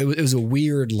it was a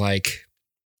weird,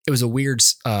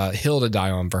 hill to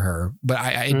die on for her, but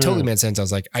it totally made sense. I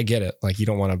was like, I get it. Like, you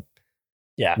don't want to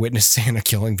witness Santa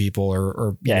killing people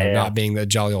or not being the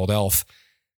jolly old elf.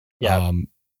 Yeah.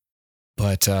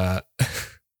 But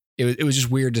it was just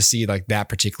weird to see that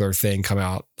particular thing come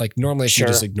out. Like normally she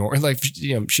just ignore,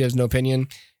 she has no opinion.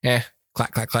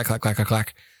 Clack, clack, clack, clack, clack, clack,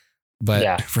 clack.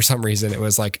 But for some reason it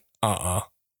was like, I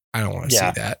don't want to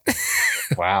see that.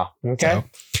 Wow. Okay. So,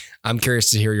 I'm curious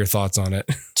to hear your thoughts on it.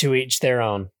 To each their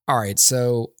own. All right.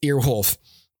 So Earwolf.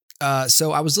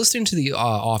 So I was listening to the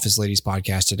Office Ladies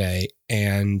podcast today,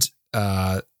 and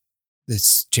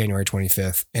it's January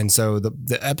 25th. And so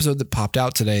the episode that popped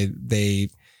out today,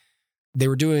 they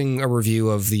were doing a review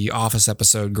of the Office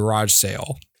episode Garage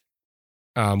Sale,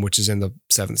 which is in the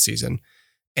 7th season.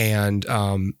 And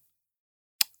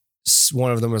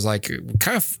one of them was like, we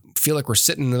kind of feel like we're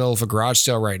sitting in the middle of a garage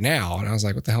sale right now. And I was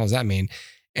like, what the hell does that mean?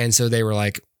 And so they were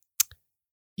like,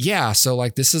 yeah, so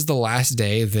this is the last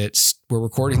day that we're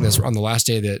recording this on, the last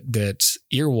day that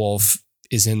Earwolf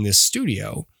is in this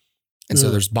studio. And so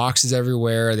there's boxes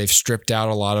everywhere. They've stripped out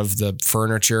a lot of the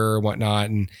furniture and whatnot,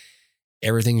 and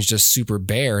everything's just super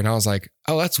bare. And I was like,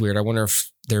 oh, that's weird. I wonder if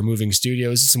they're moving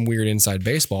studios. This is some weird inside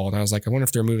baseball. And I was like, I wonder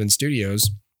if they're moving studios.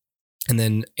 And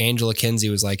then Angela Kinsey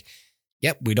was like,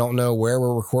 yep, we don't know where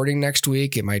we're recording next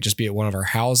week. It might just be at one of our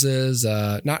houses.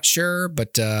 Not sure,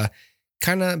 but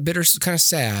kind of bitter, kind of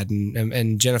sad.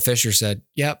 And Jenna Fisher said,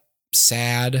 yep,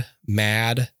 sad,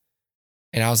 mad.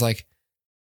 And I was like,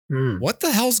 what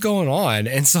the hell's going on?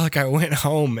 And so I went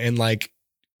home and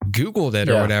Googled it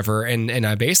or whatever. And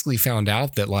I basically found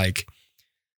out that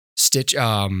Stitch,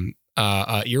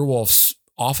 Earwolf's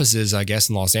offices, I guess,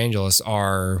 in Los Angeles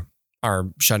are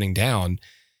shutting down.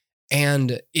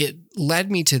 And it led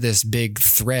me to this big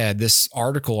thread, this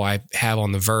article I have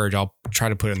on The Verge. I'll try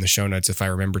to put it in the show notes if I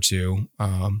remember to.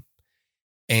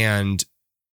 And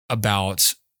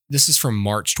about, this is from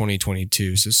March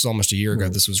 2022. So this is almost a year ago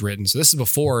this was written. So this is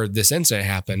before this incident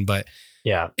happened, but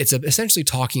it's essentially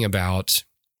talking about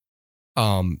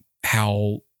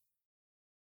how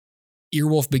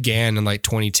Earwolf began in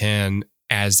 2010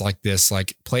 as this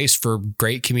place for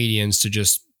great comedians to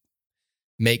just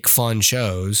make fun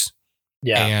shows.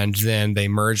 Yeah. And then they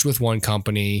merged with one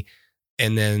company,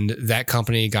 and then that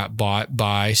company got bought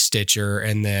by Stitcher.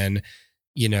 And then,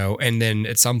 and then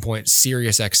at some point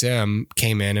SiriusXM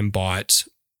came in and bought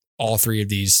all three of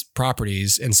these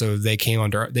properties. And so they came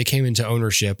into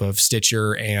ownership of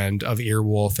Stitcher and of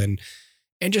Earwolf, and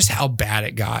just how bad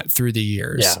it got through the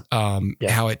years.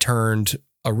 How it turned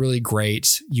a really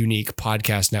great, unique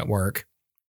podcast network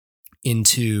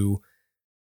into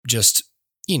just,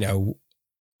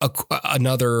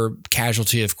 another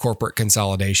casualty of corporate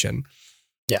consolidation.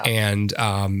 Yeah. And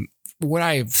what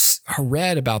I've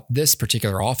read about this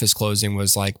particular office closing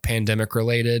was pandemic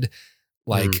related,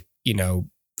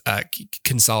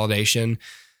 consolidation.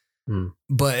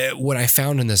 But what I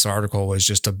found in this article was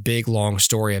just a big, long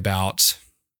story about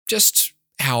just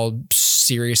how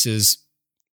Sirius's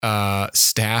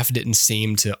staff didn't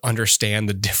seem to understand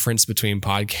the difference between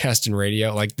podcast and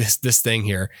radio. This thing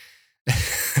here.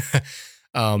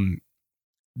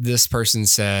 This person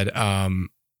said,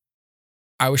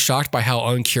 I was shocked by how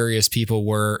uncurious people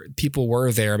were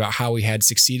there about how we had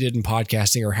succeeded in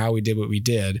podcasting or how we did what we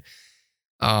did.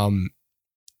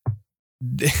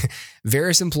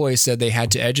 Various employees said they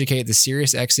had to educate the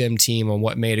SiriusXM team on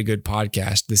what made a good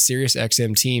podcast. The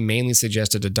SiriusXM team mainly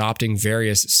suggested adopting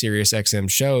various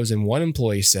SiriusXM shows, and one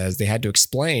employee says they had to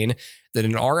explain that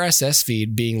an RSS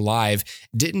feed being live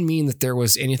didn't mean that there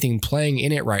was anything playing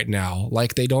in it right now.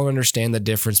 They don't understand the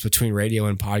difference between radio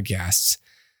and podcasts.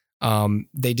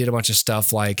 They did a bunch of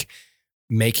stuff like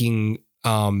making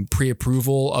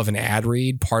pre-approval of an ad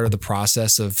read part of the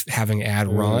process of having ad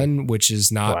run, which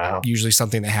is not usually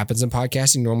something that happens in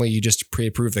podcasting. Normally you just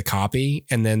pre-approve the copy,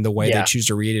 and then the way they choose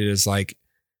to read it is like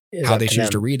how they choose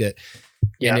to read it.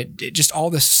 Yeah. And it just all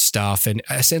this stuff, and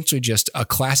essentially just a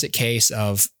classic case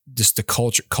of just the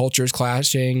cultures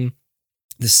clashing.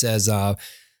 This says,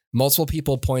 multiple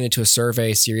people pointed to a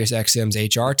survey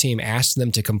SiriusXM's HR team asked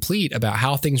them to complete about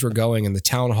how things were going in the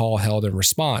town hall held in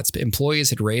response. But employees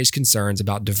had raised concerns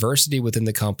about diversity within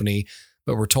the company,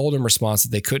 but were told in response that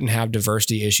they couldn't have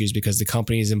diversity issues because the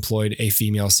company has employed a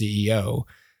female CEO.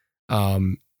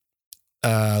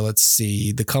 Let's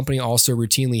see. The company also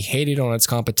routinely hated on its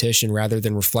competition rather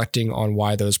than reflecting on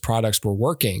why those products were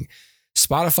working.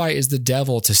 Spotify is the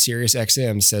devil to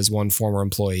SiriusXM, says one former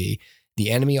employee. The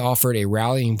enemy offered a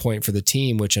rallying point for the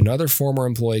team, which another former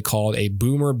employee called a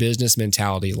boomer business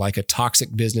mentality, like a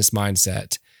toxic business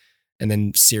mindset. And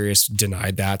then Sirius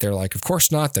denied that. They're like, of course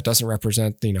not. That doesn't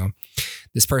represent,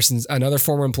 this person's. Another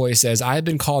former employee says, I have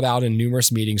been called out in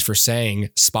numerous meetings for saying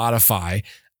Spotify.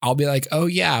 I'll be like, oh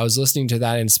yeah, I was listening to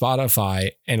that in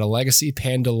Spotify, and a legacy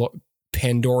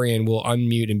Pandorian will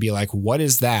unmute and be like, what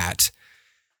is that?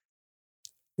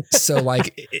 So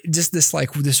like just this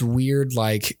weird,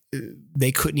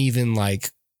 they couldn't even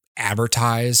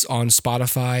advertise on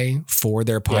Spotify for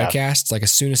their podcasts. Yeah. Like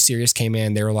as soon as Sirius came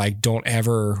in, they were like, don't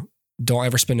ever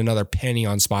spend another penny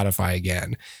on Spotify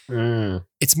again.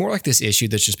 It's more like this issue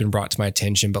that's just been brought to my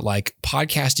attention, but like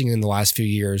podcasting in the last few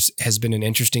years has been an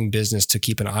interesting business to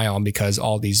keep an eye on because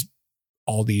all these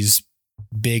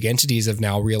big entities have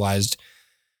now realized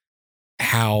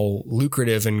how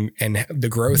lucrative and the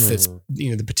growth that's,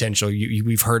 the potential.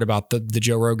 We've heard about the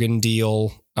Joe Rogan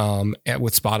deal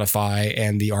with Spotify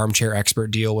and the Armchair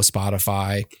Expert deal with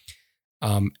Spotify.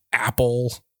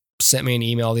 Apple sent me an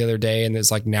email the other day, and it's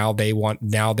like now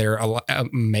they're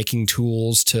making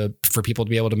tools for people to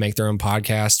be able to make their own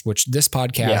podcast, which this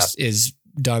podcast is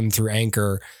done through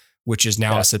Anchor, which is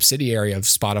now a subsidiary of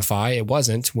Spotify. It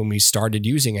wasn't when we started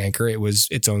using Anchor. It was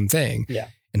its own thing. Yeah.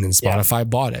 And then Spotify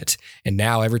bought it. And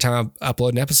now every time I upload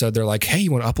an episode, they're like, hey,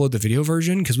 you want to upload the video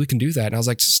version? Because we can do that. And I was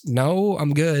like, no,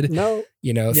 I'm good. No.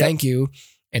 Thank you.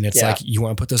 And it's like, you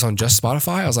want to put this on just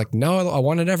Spotify? I was like, no, I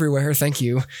want it everywhere. Thank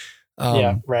you.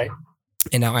 Right.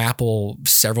 And now Apple,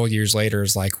 several years later,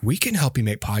 is like, we can help you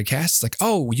make podcasts. Like,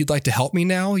 oh, you'd like to help me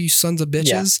now, you sons of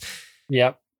bitches? Yeah.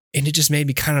 Yep. And it just made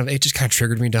me kind of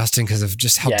triggered me, Dustin, because of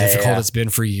just how difficult it's been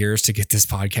for years to get this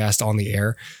podcast on the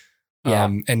air.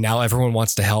 Yeah. And now everyone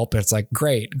wants to help. And it's like,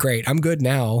 great. I'm good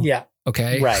now. Yeah.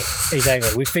 Okay. Right.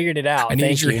 Exactly. We figured it out. I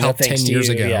needed your help 10 years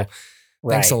ago. Yeah.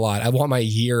 Thanks a lot. I want my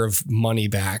year of money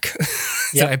back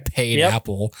that I paid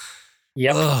Apple.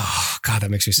 Yep. Oh, God,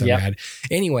 that makes me so mad.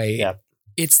 Anyway,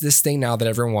 it's this thing now that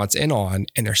everyone wants in on,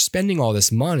 and they're spending all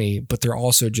this money, but they're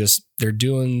also they're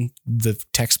doing the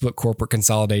textbook corporate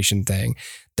consolidation thing.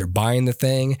 They're buying the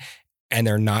thing and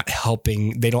they're not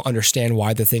helping. They don't understand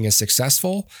why the thing is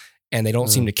successful. And they don't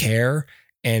seem to care.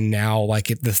 And now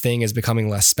the thing is becoming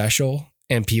less special,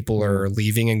 and people are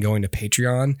leaving and going to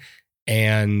Patreon.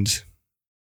 And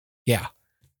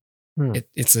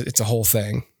it's a whole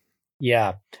thing.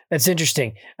 Yeah, that's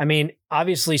interesting. I mean,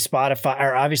 obviously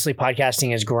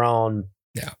podcasting has grown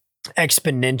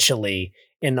exponentially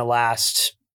in the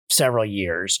last several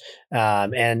years.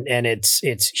 And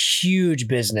it's huge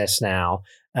business now.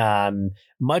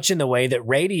 Much in the way that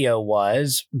radio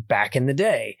was back in the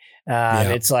day.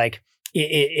 It's like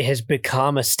it has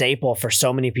become a staple for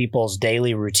so many people's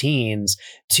daily routines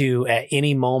to at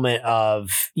any moment of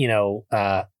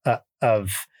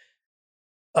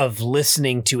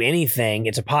listening to anything,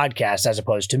 it's a podcast as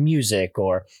opposed to music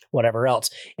or whatever else.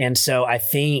 And so I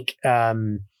think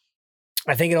it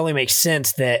only makes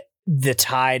sense that the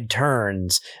tide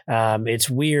turns. It's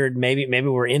weird. Maybe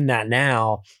we're in that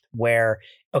now where,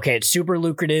 okay, it's super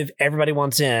lucrative. Everybody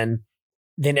wants in.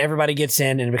 Then everybody gets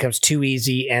in and it becomes too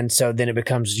easy. And so then it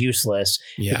becomes useless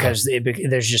because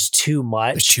there's just too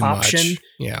much option.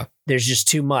 Yeah. There's just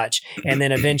too much. And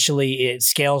then eventually it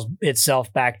scales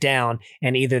itself back down,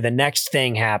 and either the next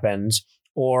thing happens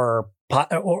or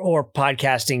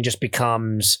podcasting just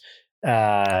becomes,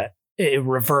 it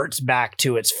reverts back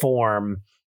to its form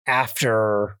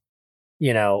after,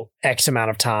 X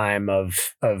amount of time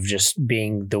of just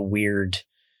being the weird,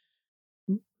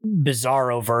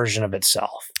 bizarro version of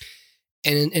itself.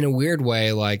 And in a weird way,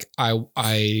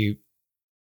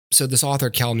 so this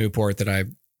author, Cal Newport, that I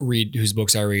read, whose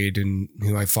books I read and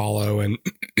who I follow, and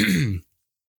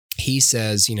he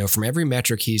says, from every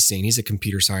metric he's seen, he's a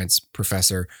computer science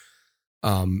professor.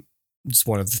 It's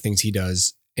one of the things he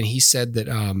does. And he said that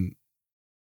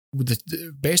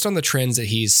based on the trends that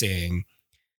he's seeing,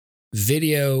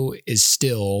 video is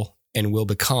still and will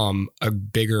become a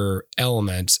bigger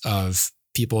element of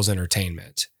people's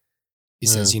entertainment. He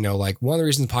says, like one of the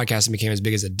reasons podcasting became as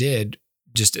big as it did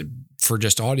just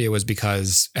audio was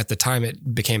because at the time it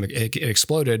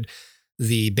exploded,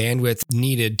 the bandwidth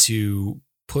needed to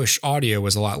push audio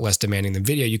was a lot less demanding than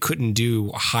video. You couldn't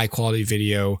do high quality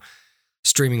video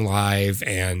streaming live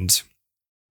and,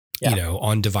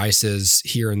 on devices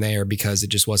here and there because it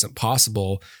just wasn't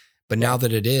possible. But now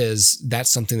that it is,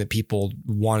 that's something that people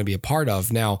want to be a part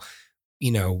of. Now,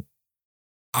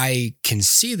 I can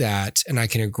see that and I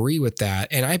can agree with that.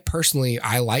 And I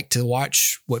like to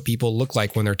watch what people look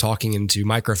like when they're talking into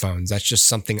microphones. That's just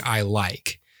something I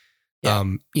like. Yeah.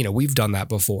 We've done that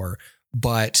before.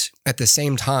 But at the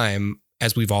same time,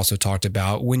 as we've also talked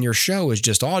about, when your show is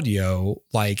just audio,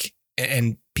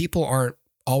 and people aren't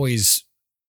always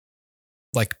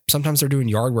sometimes they're doing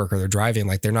yard work or they're driving,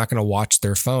 they're not going to watch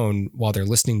their phone while they're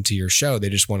listening to your show. They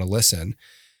just want to listen.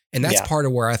 And that's part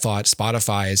of where I thought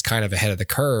Spotify is kind of ahead of the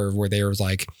curve, where they were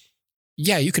like,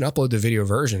 yeah, you can upload the video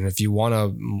version. If you want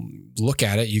to look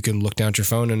at it, you can look down at your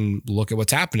phone and look at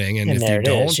what's happening. And if you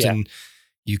don't, and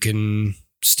you can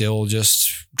still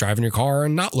just drive in your car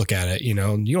and not look at it. You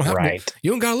don't have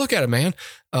you don't got to look at it, man.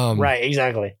 Right.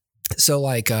 Exactly. So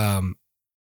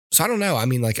so I don't know. I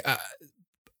mean,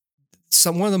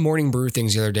 one of the Morning Brew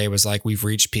things the other day was we've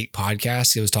reached peak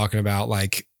podcasts. It was talking about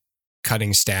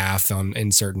cutting staff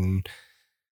in certain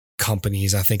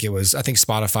companies. I think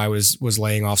Spotify was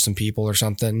laying off some people or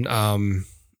something.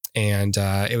 And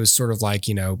it was sort of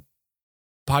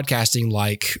podcasting,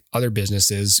 like other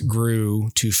businesses, grew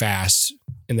too fast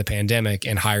in the pandemic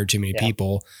and hired too many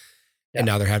people. And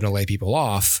now they're having to lay people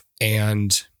off.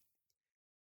 And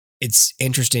it's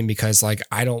interesting because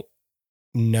I don't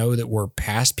know that we're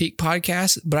past peak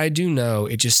podcasts, but I do know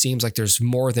it just seems like there's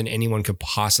more than anyone could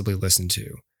possibly listen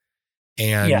to.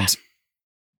 And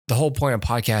the whole point of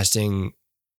podcasting,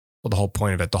 the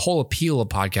whole appeal of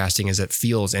podcasting is it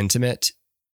feels intimate.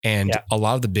 And a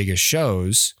lot of the biggest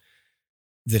shows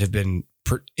that have been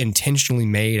intentionally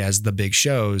made as the big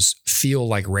shows feel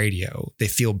like radio. They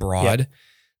feel broad.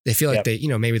 They feel like they,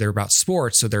 maybe they're about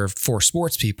sports. So they're for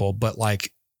sports people, but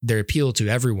they appeal to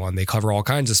everyone. They cover all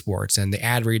kinds of sports, and the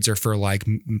ad reads are for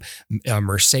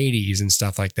Mercedes and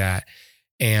stuff like that.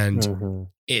 And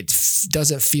it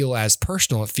doesn't feel as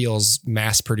personal. It feels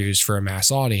mass produced for a mass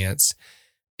audience.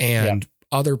 And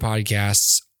other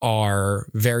podcasts are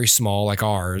very small, like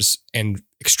ours, and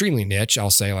extremely niche,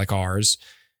 I'll say, like ours.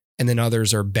 And then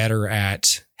others are better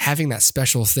at having that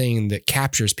special thing that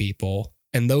captures people.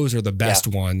 And those are the best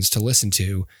ones to listen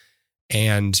to.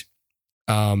 And,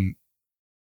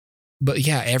 but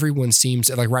everyone seems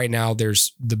right now,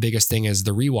 there's the biggest thing is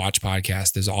the Rewatch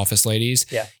podcast. There's Office Ladies.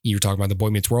 Yeah. You were talking about the Boy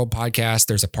Meets World podcast.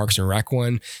 There's a Parks and Rec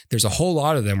one. There's a whole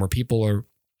lot of them where people are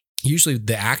usually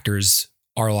the actors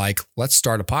are let's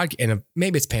start a podcast, and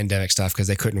maybe it's pandemic stuff because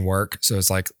they couldn't work. So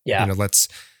it's let's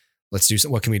do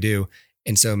something. What can we do?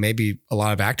 And so maybe a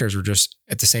lot of actors were just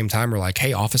at the same time were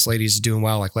hey, Office Ladies is doing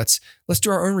well. Let's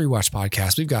do our own Rewatch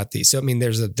podcast. We've got these. So, I mean,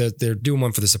 they're doing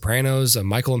one for The Sopranos,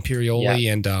 Michael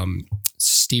Imperioli and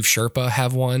Steve Sherpa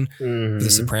have one for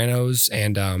The Sopranos,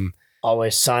 and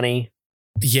Always Sunny.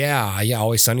 Yeah.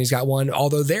 Always Sunny's got one.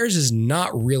 Although theirs is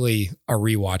not really a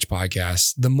rewatch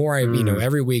podcast. The more I,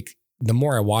 every week, the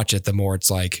more I watch it, the more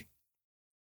it's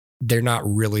they're not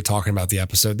really talking about the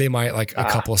episode. They might a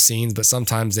couple of scenes, but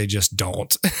sometimes they just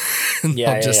don't.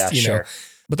 Sure.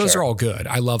 But those are all good.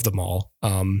 I love them all.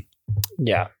 I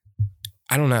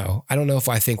don't know. I don't know if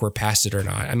I think we're past it or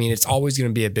not. I mean, it's always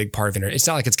going to be a big part of internet. It's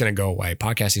not like it's going to go away.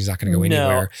 Podcasting is not going to go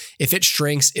anywhere. If it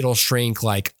shrinks, it'll shrink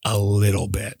a little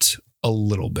bit.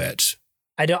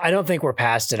 I don't think we're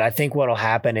past it. I think what'll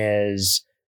happen is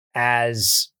I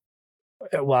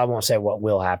won't say what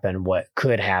will happen. What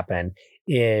could happen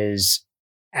is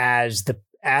as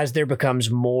there becomes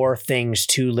more things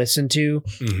to listen to,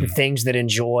 the things that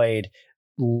enjoyed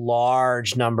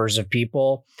large numbers of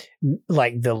people,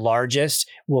 the largest,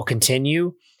 will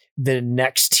continue. The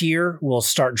next tier will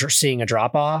start seeing a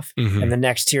drop off, and the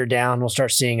next tier down will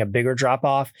start seeing a bigger drop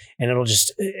off, and it'll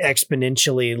just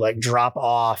exponentially drop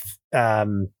off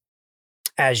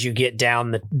as you get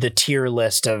down the tier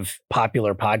list of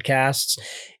popular podcasts.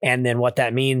 And then what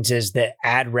that means is that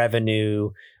ad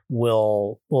revenue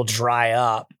will dry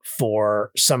up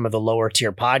for some of the lower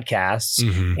tier podcasts,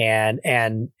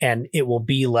 and it will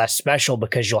be less special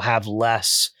because you'll have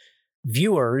less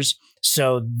viewers.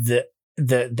 So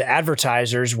the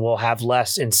advertisers will have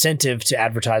less incentive to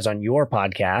advertise on your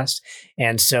podcast.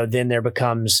 And so then there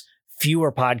becomes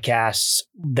fewer podcasts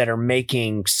that are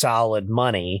making solid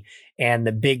money, and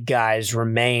the big guys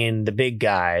remain the big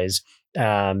guys.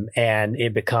 And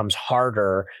it becomes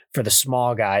harder for the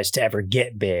small guys to ever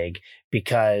get big,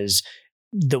 because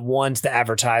the ones the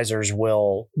advertisers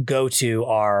will go to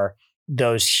are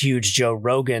those huge Joe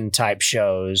Rogan type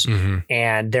shows,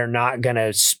 and they're not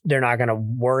gonna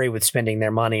worry with spending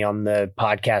their money on the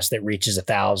podcast that reaches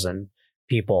 1,000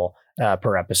 people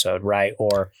per episode, right?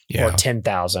 Or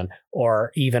 10,000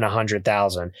 or even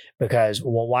 100,000, because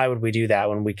why would we do that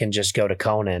when we can just go to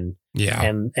Conan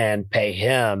and pay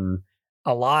him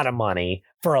a lot of money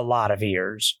for a lot of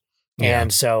years?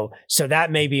 And so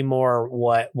that may be more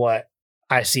what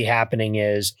I see happening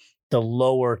is the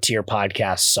lower tier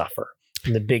podcasts suffer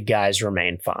and the big guys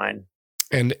remain fine.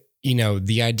 And,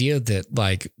 the idea that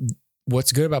like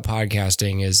what's good about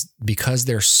podcasting is because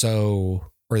they're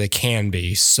they can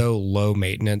be so low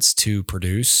maintenance to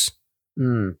produce.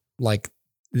 Like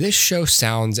this show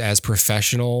sounds as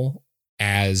professional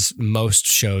as most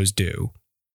shows do.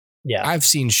 Yeah. I've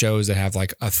seen shows that have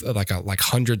like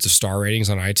hundreds of star ratings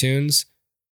on iTunes.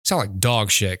 Sound like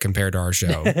dog shit compared to our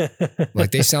show.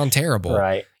 Like they sound terrible.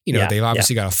 Right. They've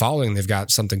obviously got a following, they've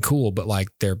got something cool, but like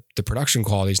the production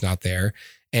quality is not there.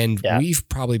 And we've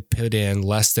probably put in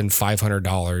less than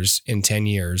 $500 in 10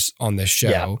 years on this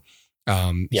show.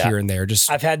 Here and there.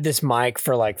 I've had this mic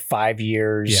for like 5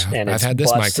 years. Yeah, and I've had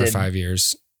this mic for 5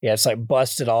 years. Yeah, it's like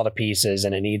busted all to pieces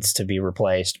and it needs to be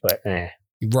replaced, but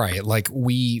Right. Like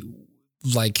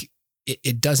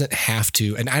it doesn't have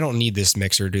to, and I don't need this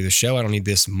mixer to do the show. I don't need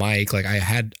this mic. Like I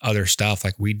had other stuff.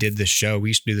 Like we did this show.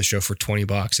 We used to do the show for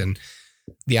 $20, and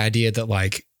the idea that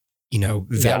like,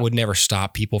 that would never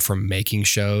stop people from making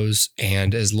shows.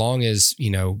 And as long as,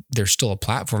 there's still a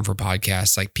platform for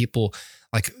podcasts, like people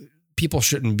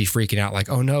shouldn't be freaking out like,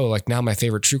 oh no, like now my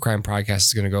favorite true crime podcast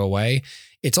is going to go away.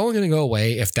 It's only going to go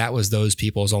away if that was those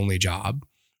people's only job.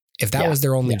 If that was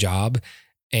their only job,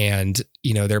 and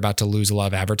they're about to lose a lot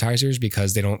of advertisers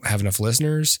because they don't have enough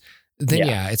listeners, then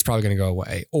it's probably going to go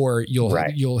away, or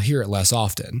you'll hear it less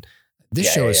often.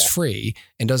 This show is free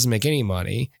and doesn't make any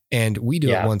money, and we do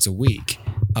it once a week.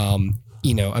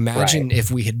 Imagine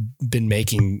if we had been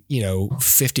making,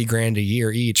 $50,000 a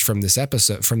year each from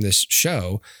this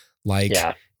show,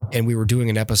 and we were doing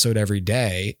an episode every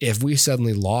day. If we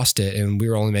suddenly lost it and we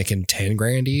were only making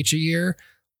 $10,000 each a year,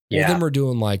 well, then we're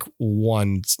doing like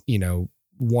one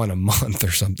a month or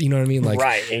something. You know what I mean? Like,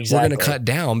 exactly. We're going to cut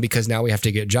down because now we have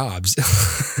to get jobs.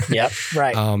 Yep.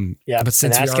 Right. But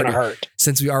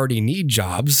since we already need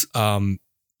jobs,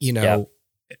 you're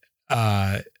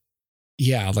right.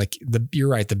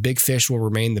 The big fish will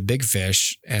remain the big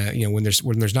fish. When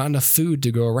there's not enough food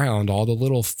to go around, all the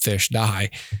little fish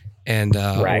die, and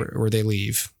or they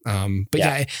leave.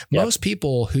 Most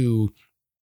people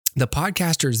the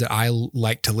podcasters that I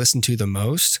like to listen to the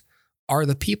most are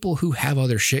the people who have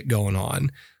other shit going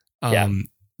on.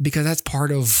 Because that's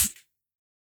part of,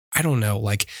 I don't know,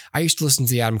 like I used to listen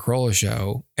to the Adam Carolla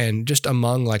show, and just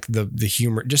among like the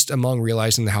humor, just among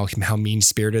realizing how mean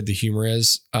spirited the humor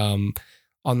is, on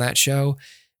that show,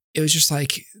 it was just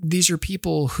like, these are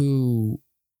people who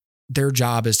their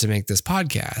job is to make this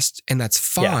podcast, and that's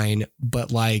fine.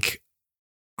 But like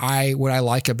what I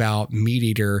like about Meat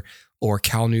Eater or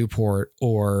Cal Newport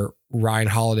or Ryan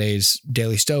Holiday's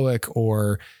Daily Stoic,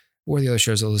 or what are the other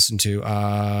shows I listen to?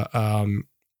 The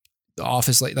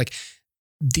Office, like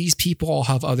these people all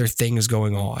have other things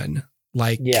going on.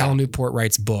 Like Cal Newport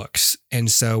writes books.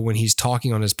 And so when he's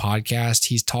talking on his podcast,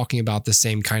 he's talking about the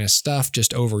same kind of stuff,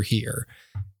 just over here.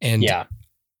 And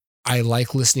I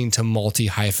like listening to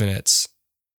multi-hyphenates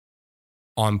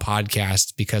on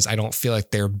podcasts because I don't feel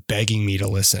like they're begging me to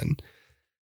listen.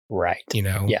 Right.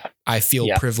 I feel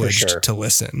privileged to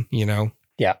listen,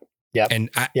 Yeah. And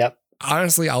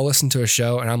honestly, I'll listen to a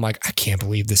show and I'm like, I can't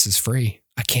believe this is free.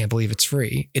 I can't believe it's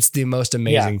free. It's the most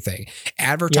amazing thing.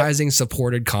 Advertising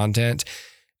supported content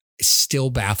still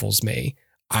baffles me.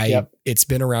 It's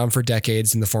been around for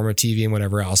decades in the form of TV and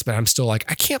whatever else, but I'm still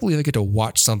like, I can't believe I get to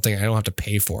watch something and I don't have to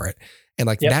pay for it. And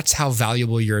like, that's how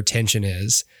valuable your attention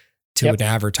is to an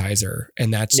advertiser.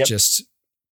 And that's just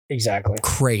exactly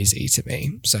crazy to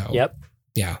me. So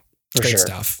great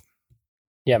stuff.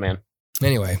 Yeah, man.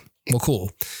 Anyway, well,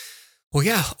 cool.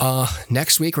 Well,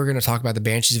 next week we're going to talk about the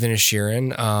Banshees of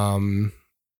Inisherin,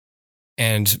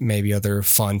 and maybe other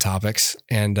fun topics.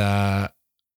 And we're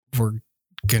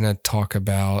going to talk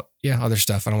about, other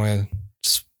stuff. I don't want to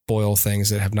spoil things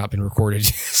that have not been recorded,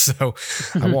 so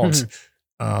I won't.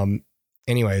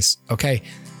 Anyways, okay.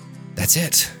 That's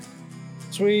it.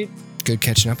 Sweet. Good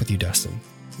catching up with you, Dustin.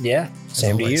 Yeah.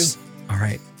 Same to you. All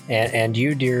right. And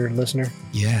you, dear listener.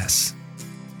 Yes.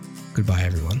 Goodbye,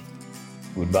 everyone.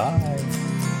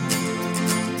 Goodbye.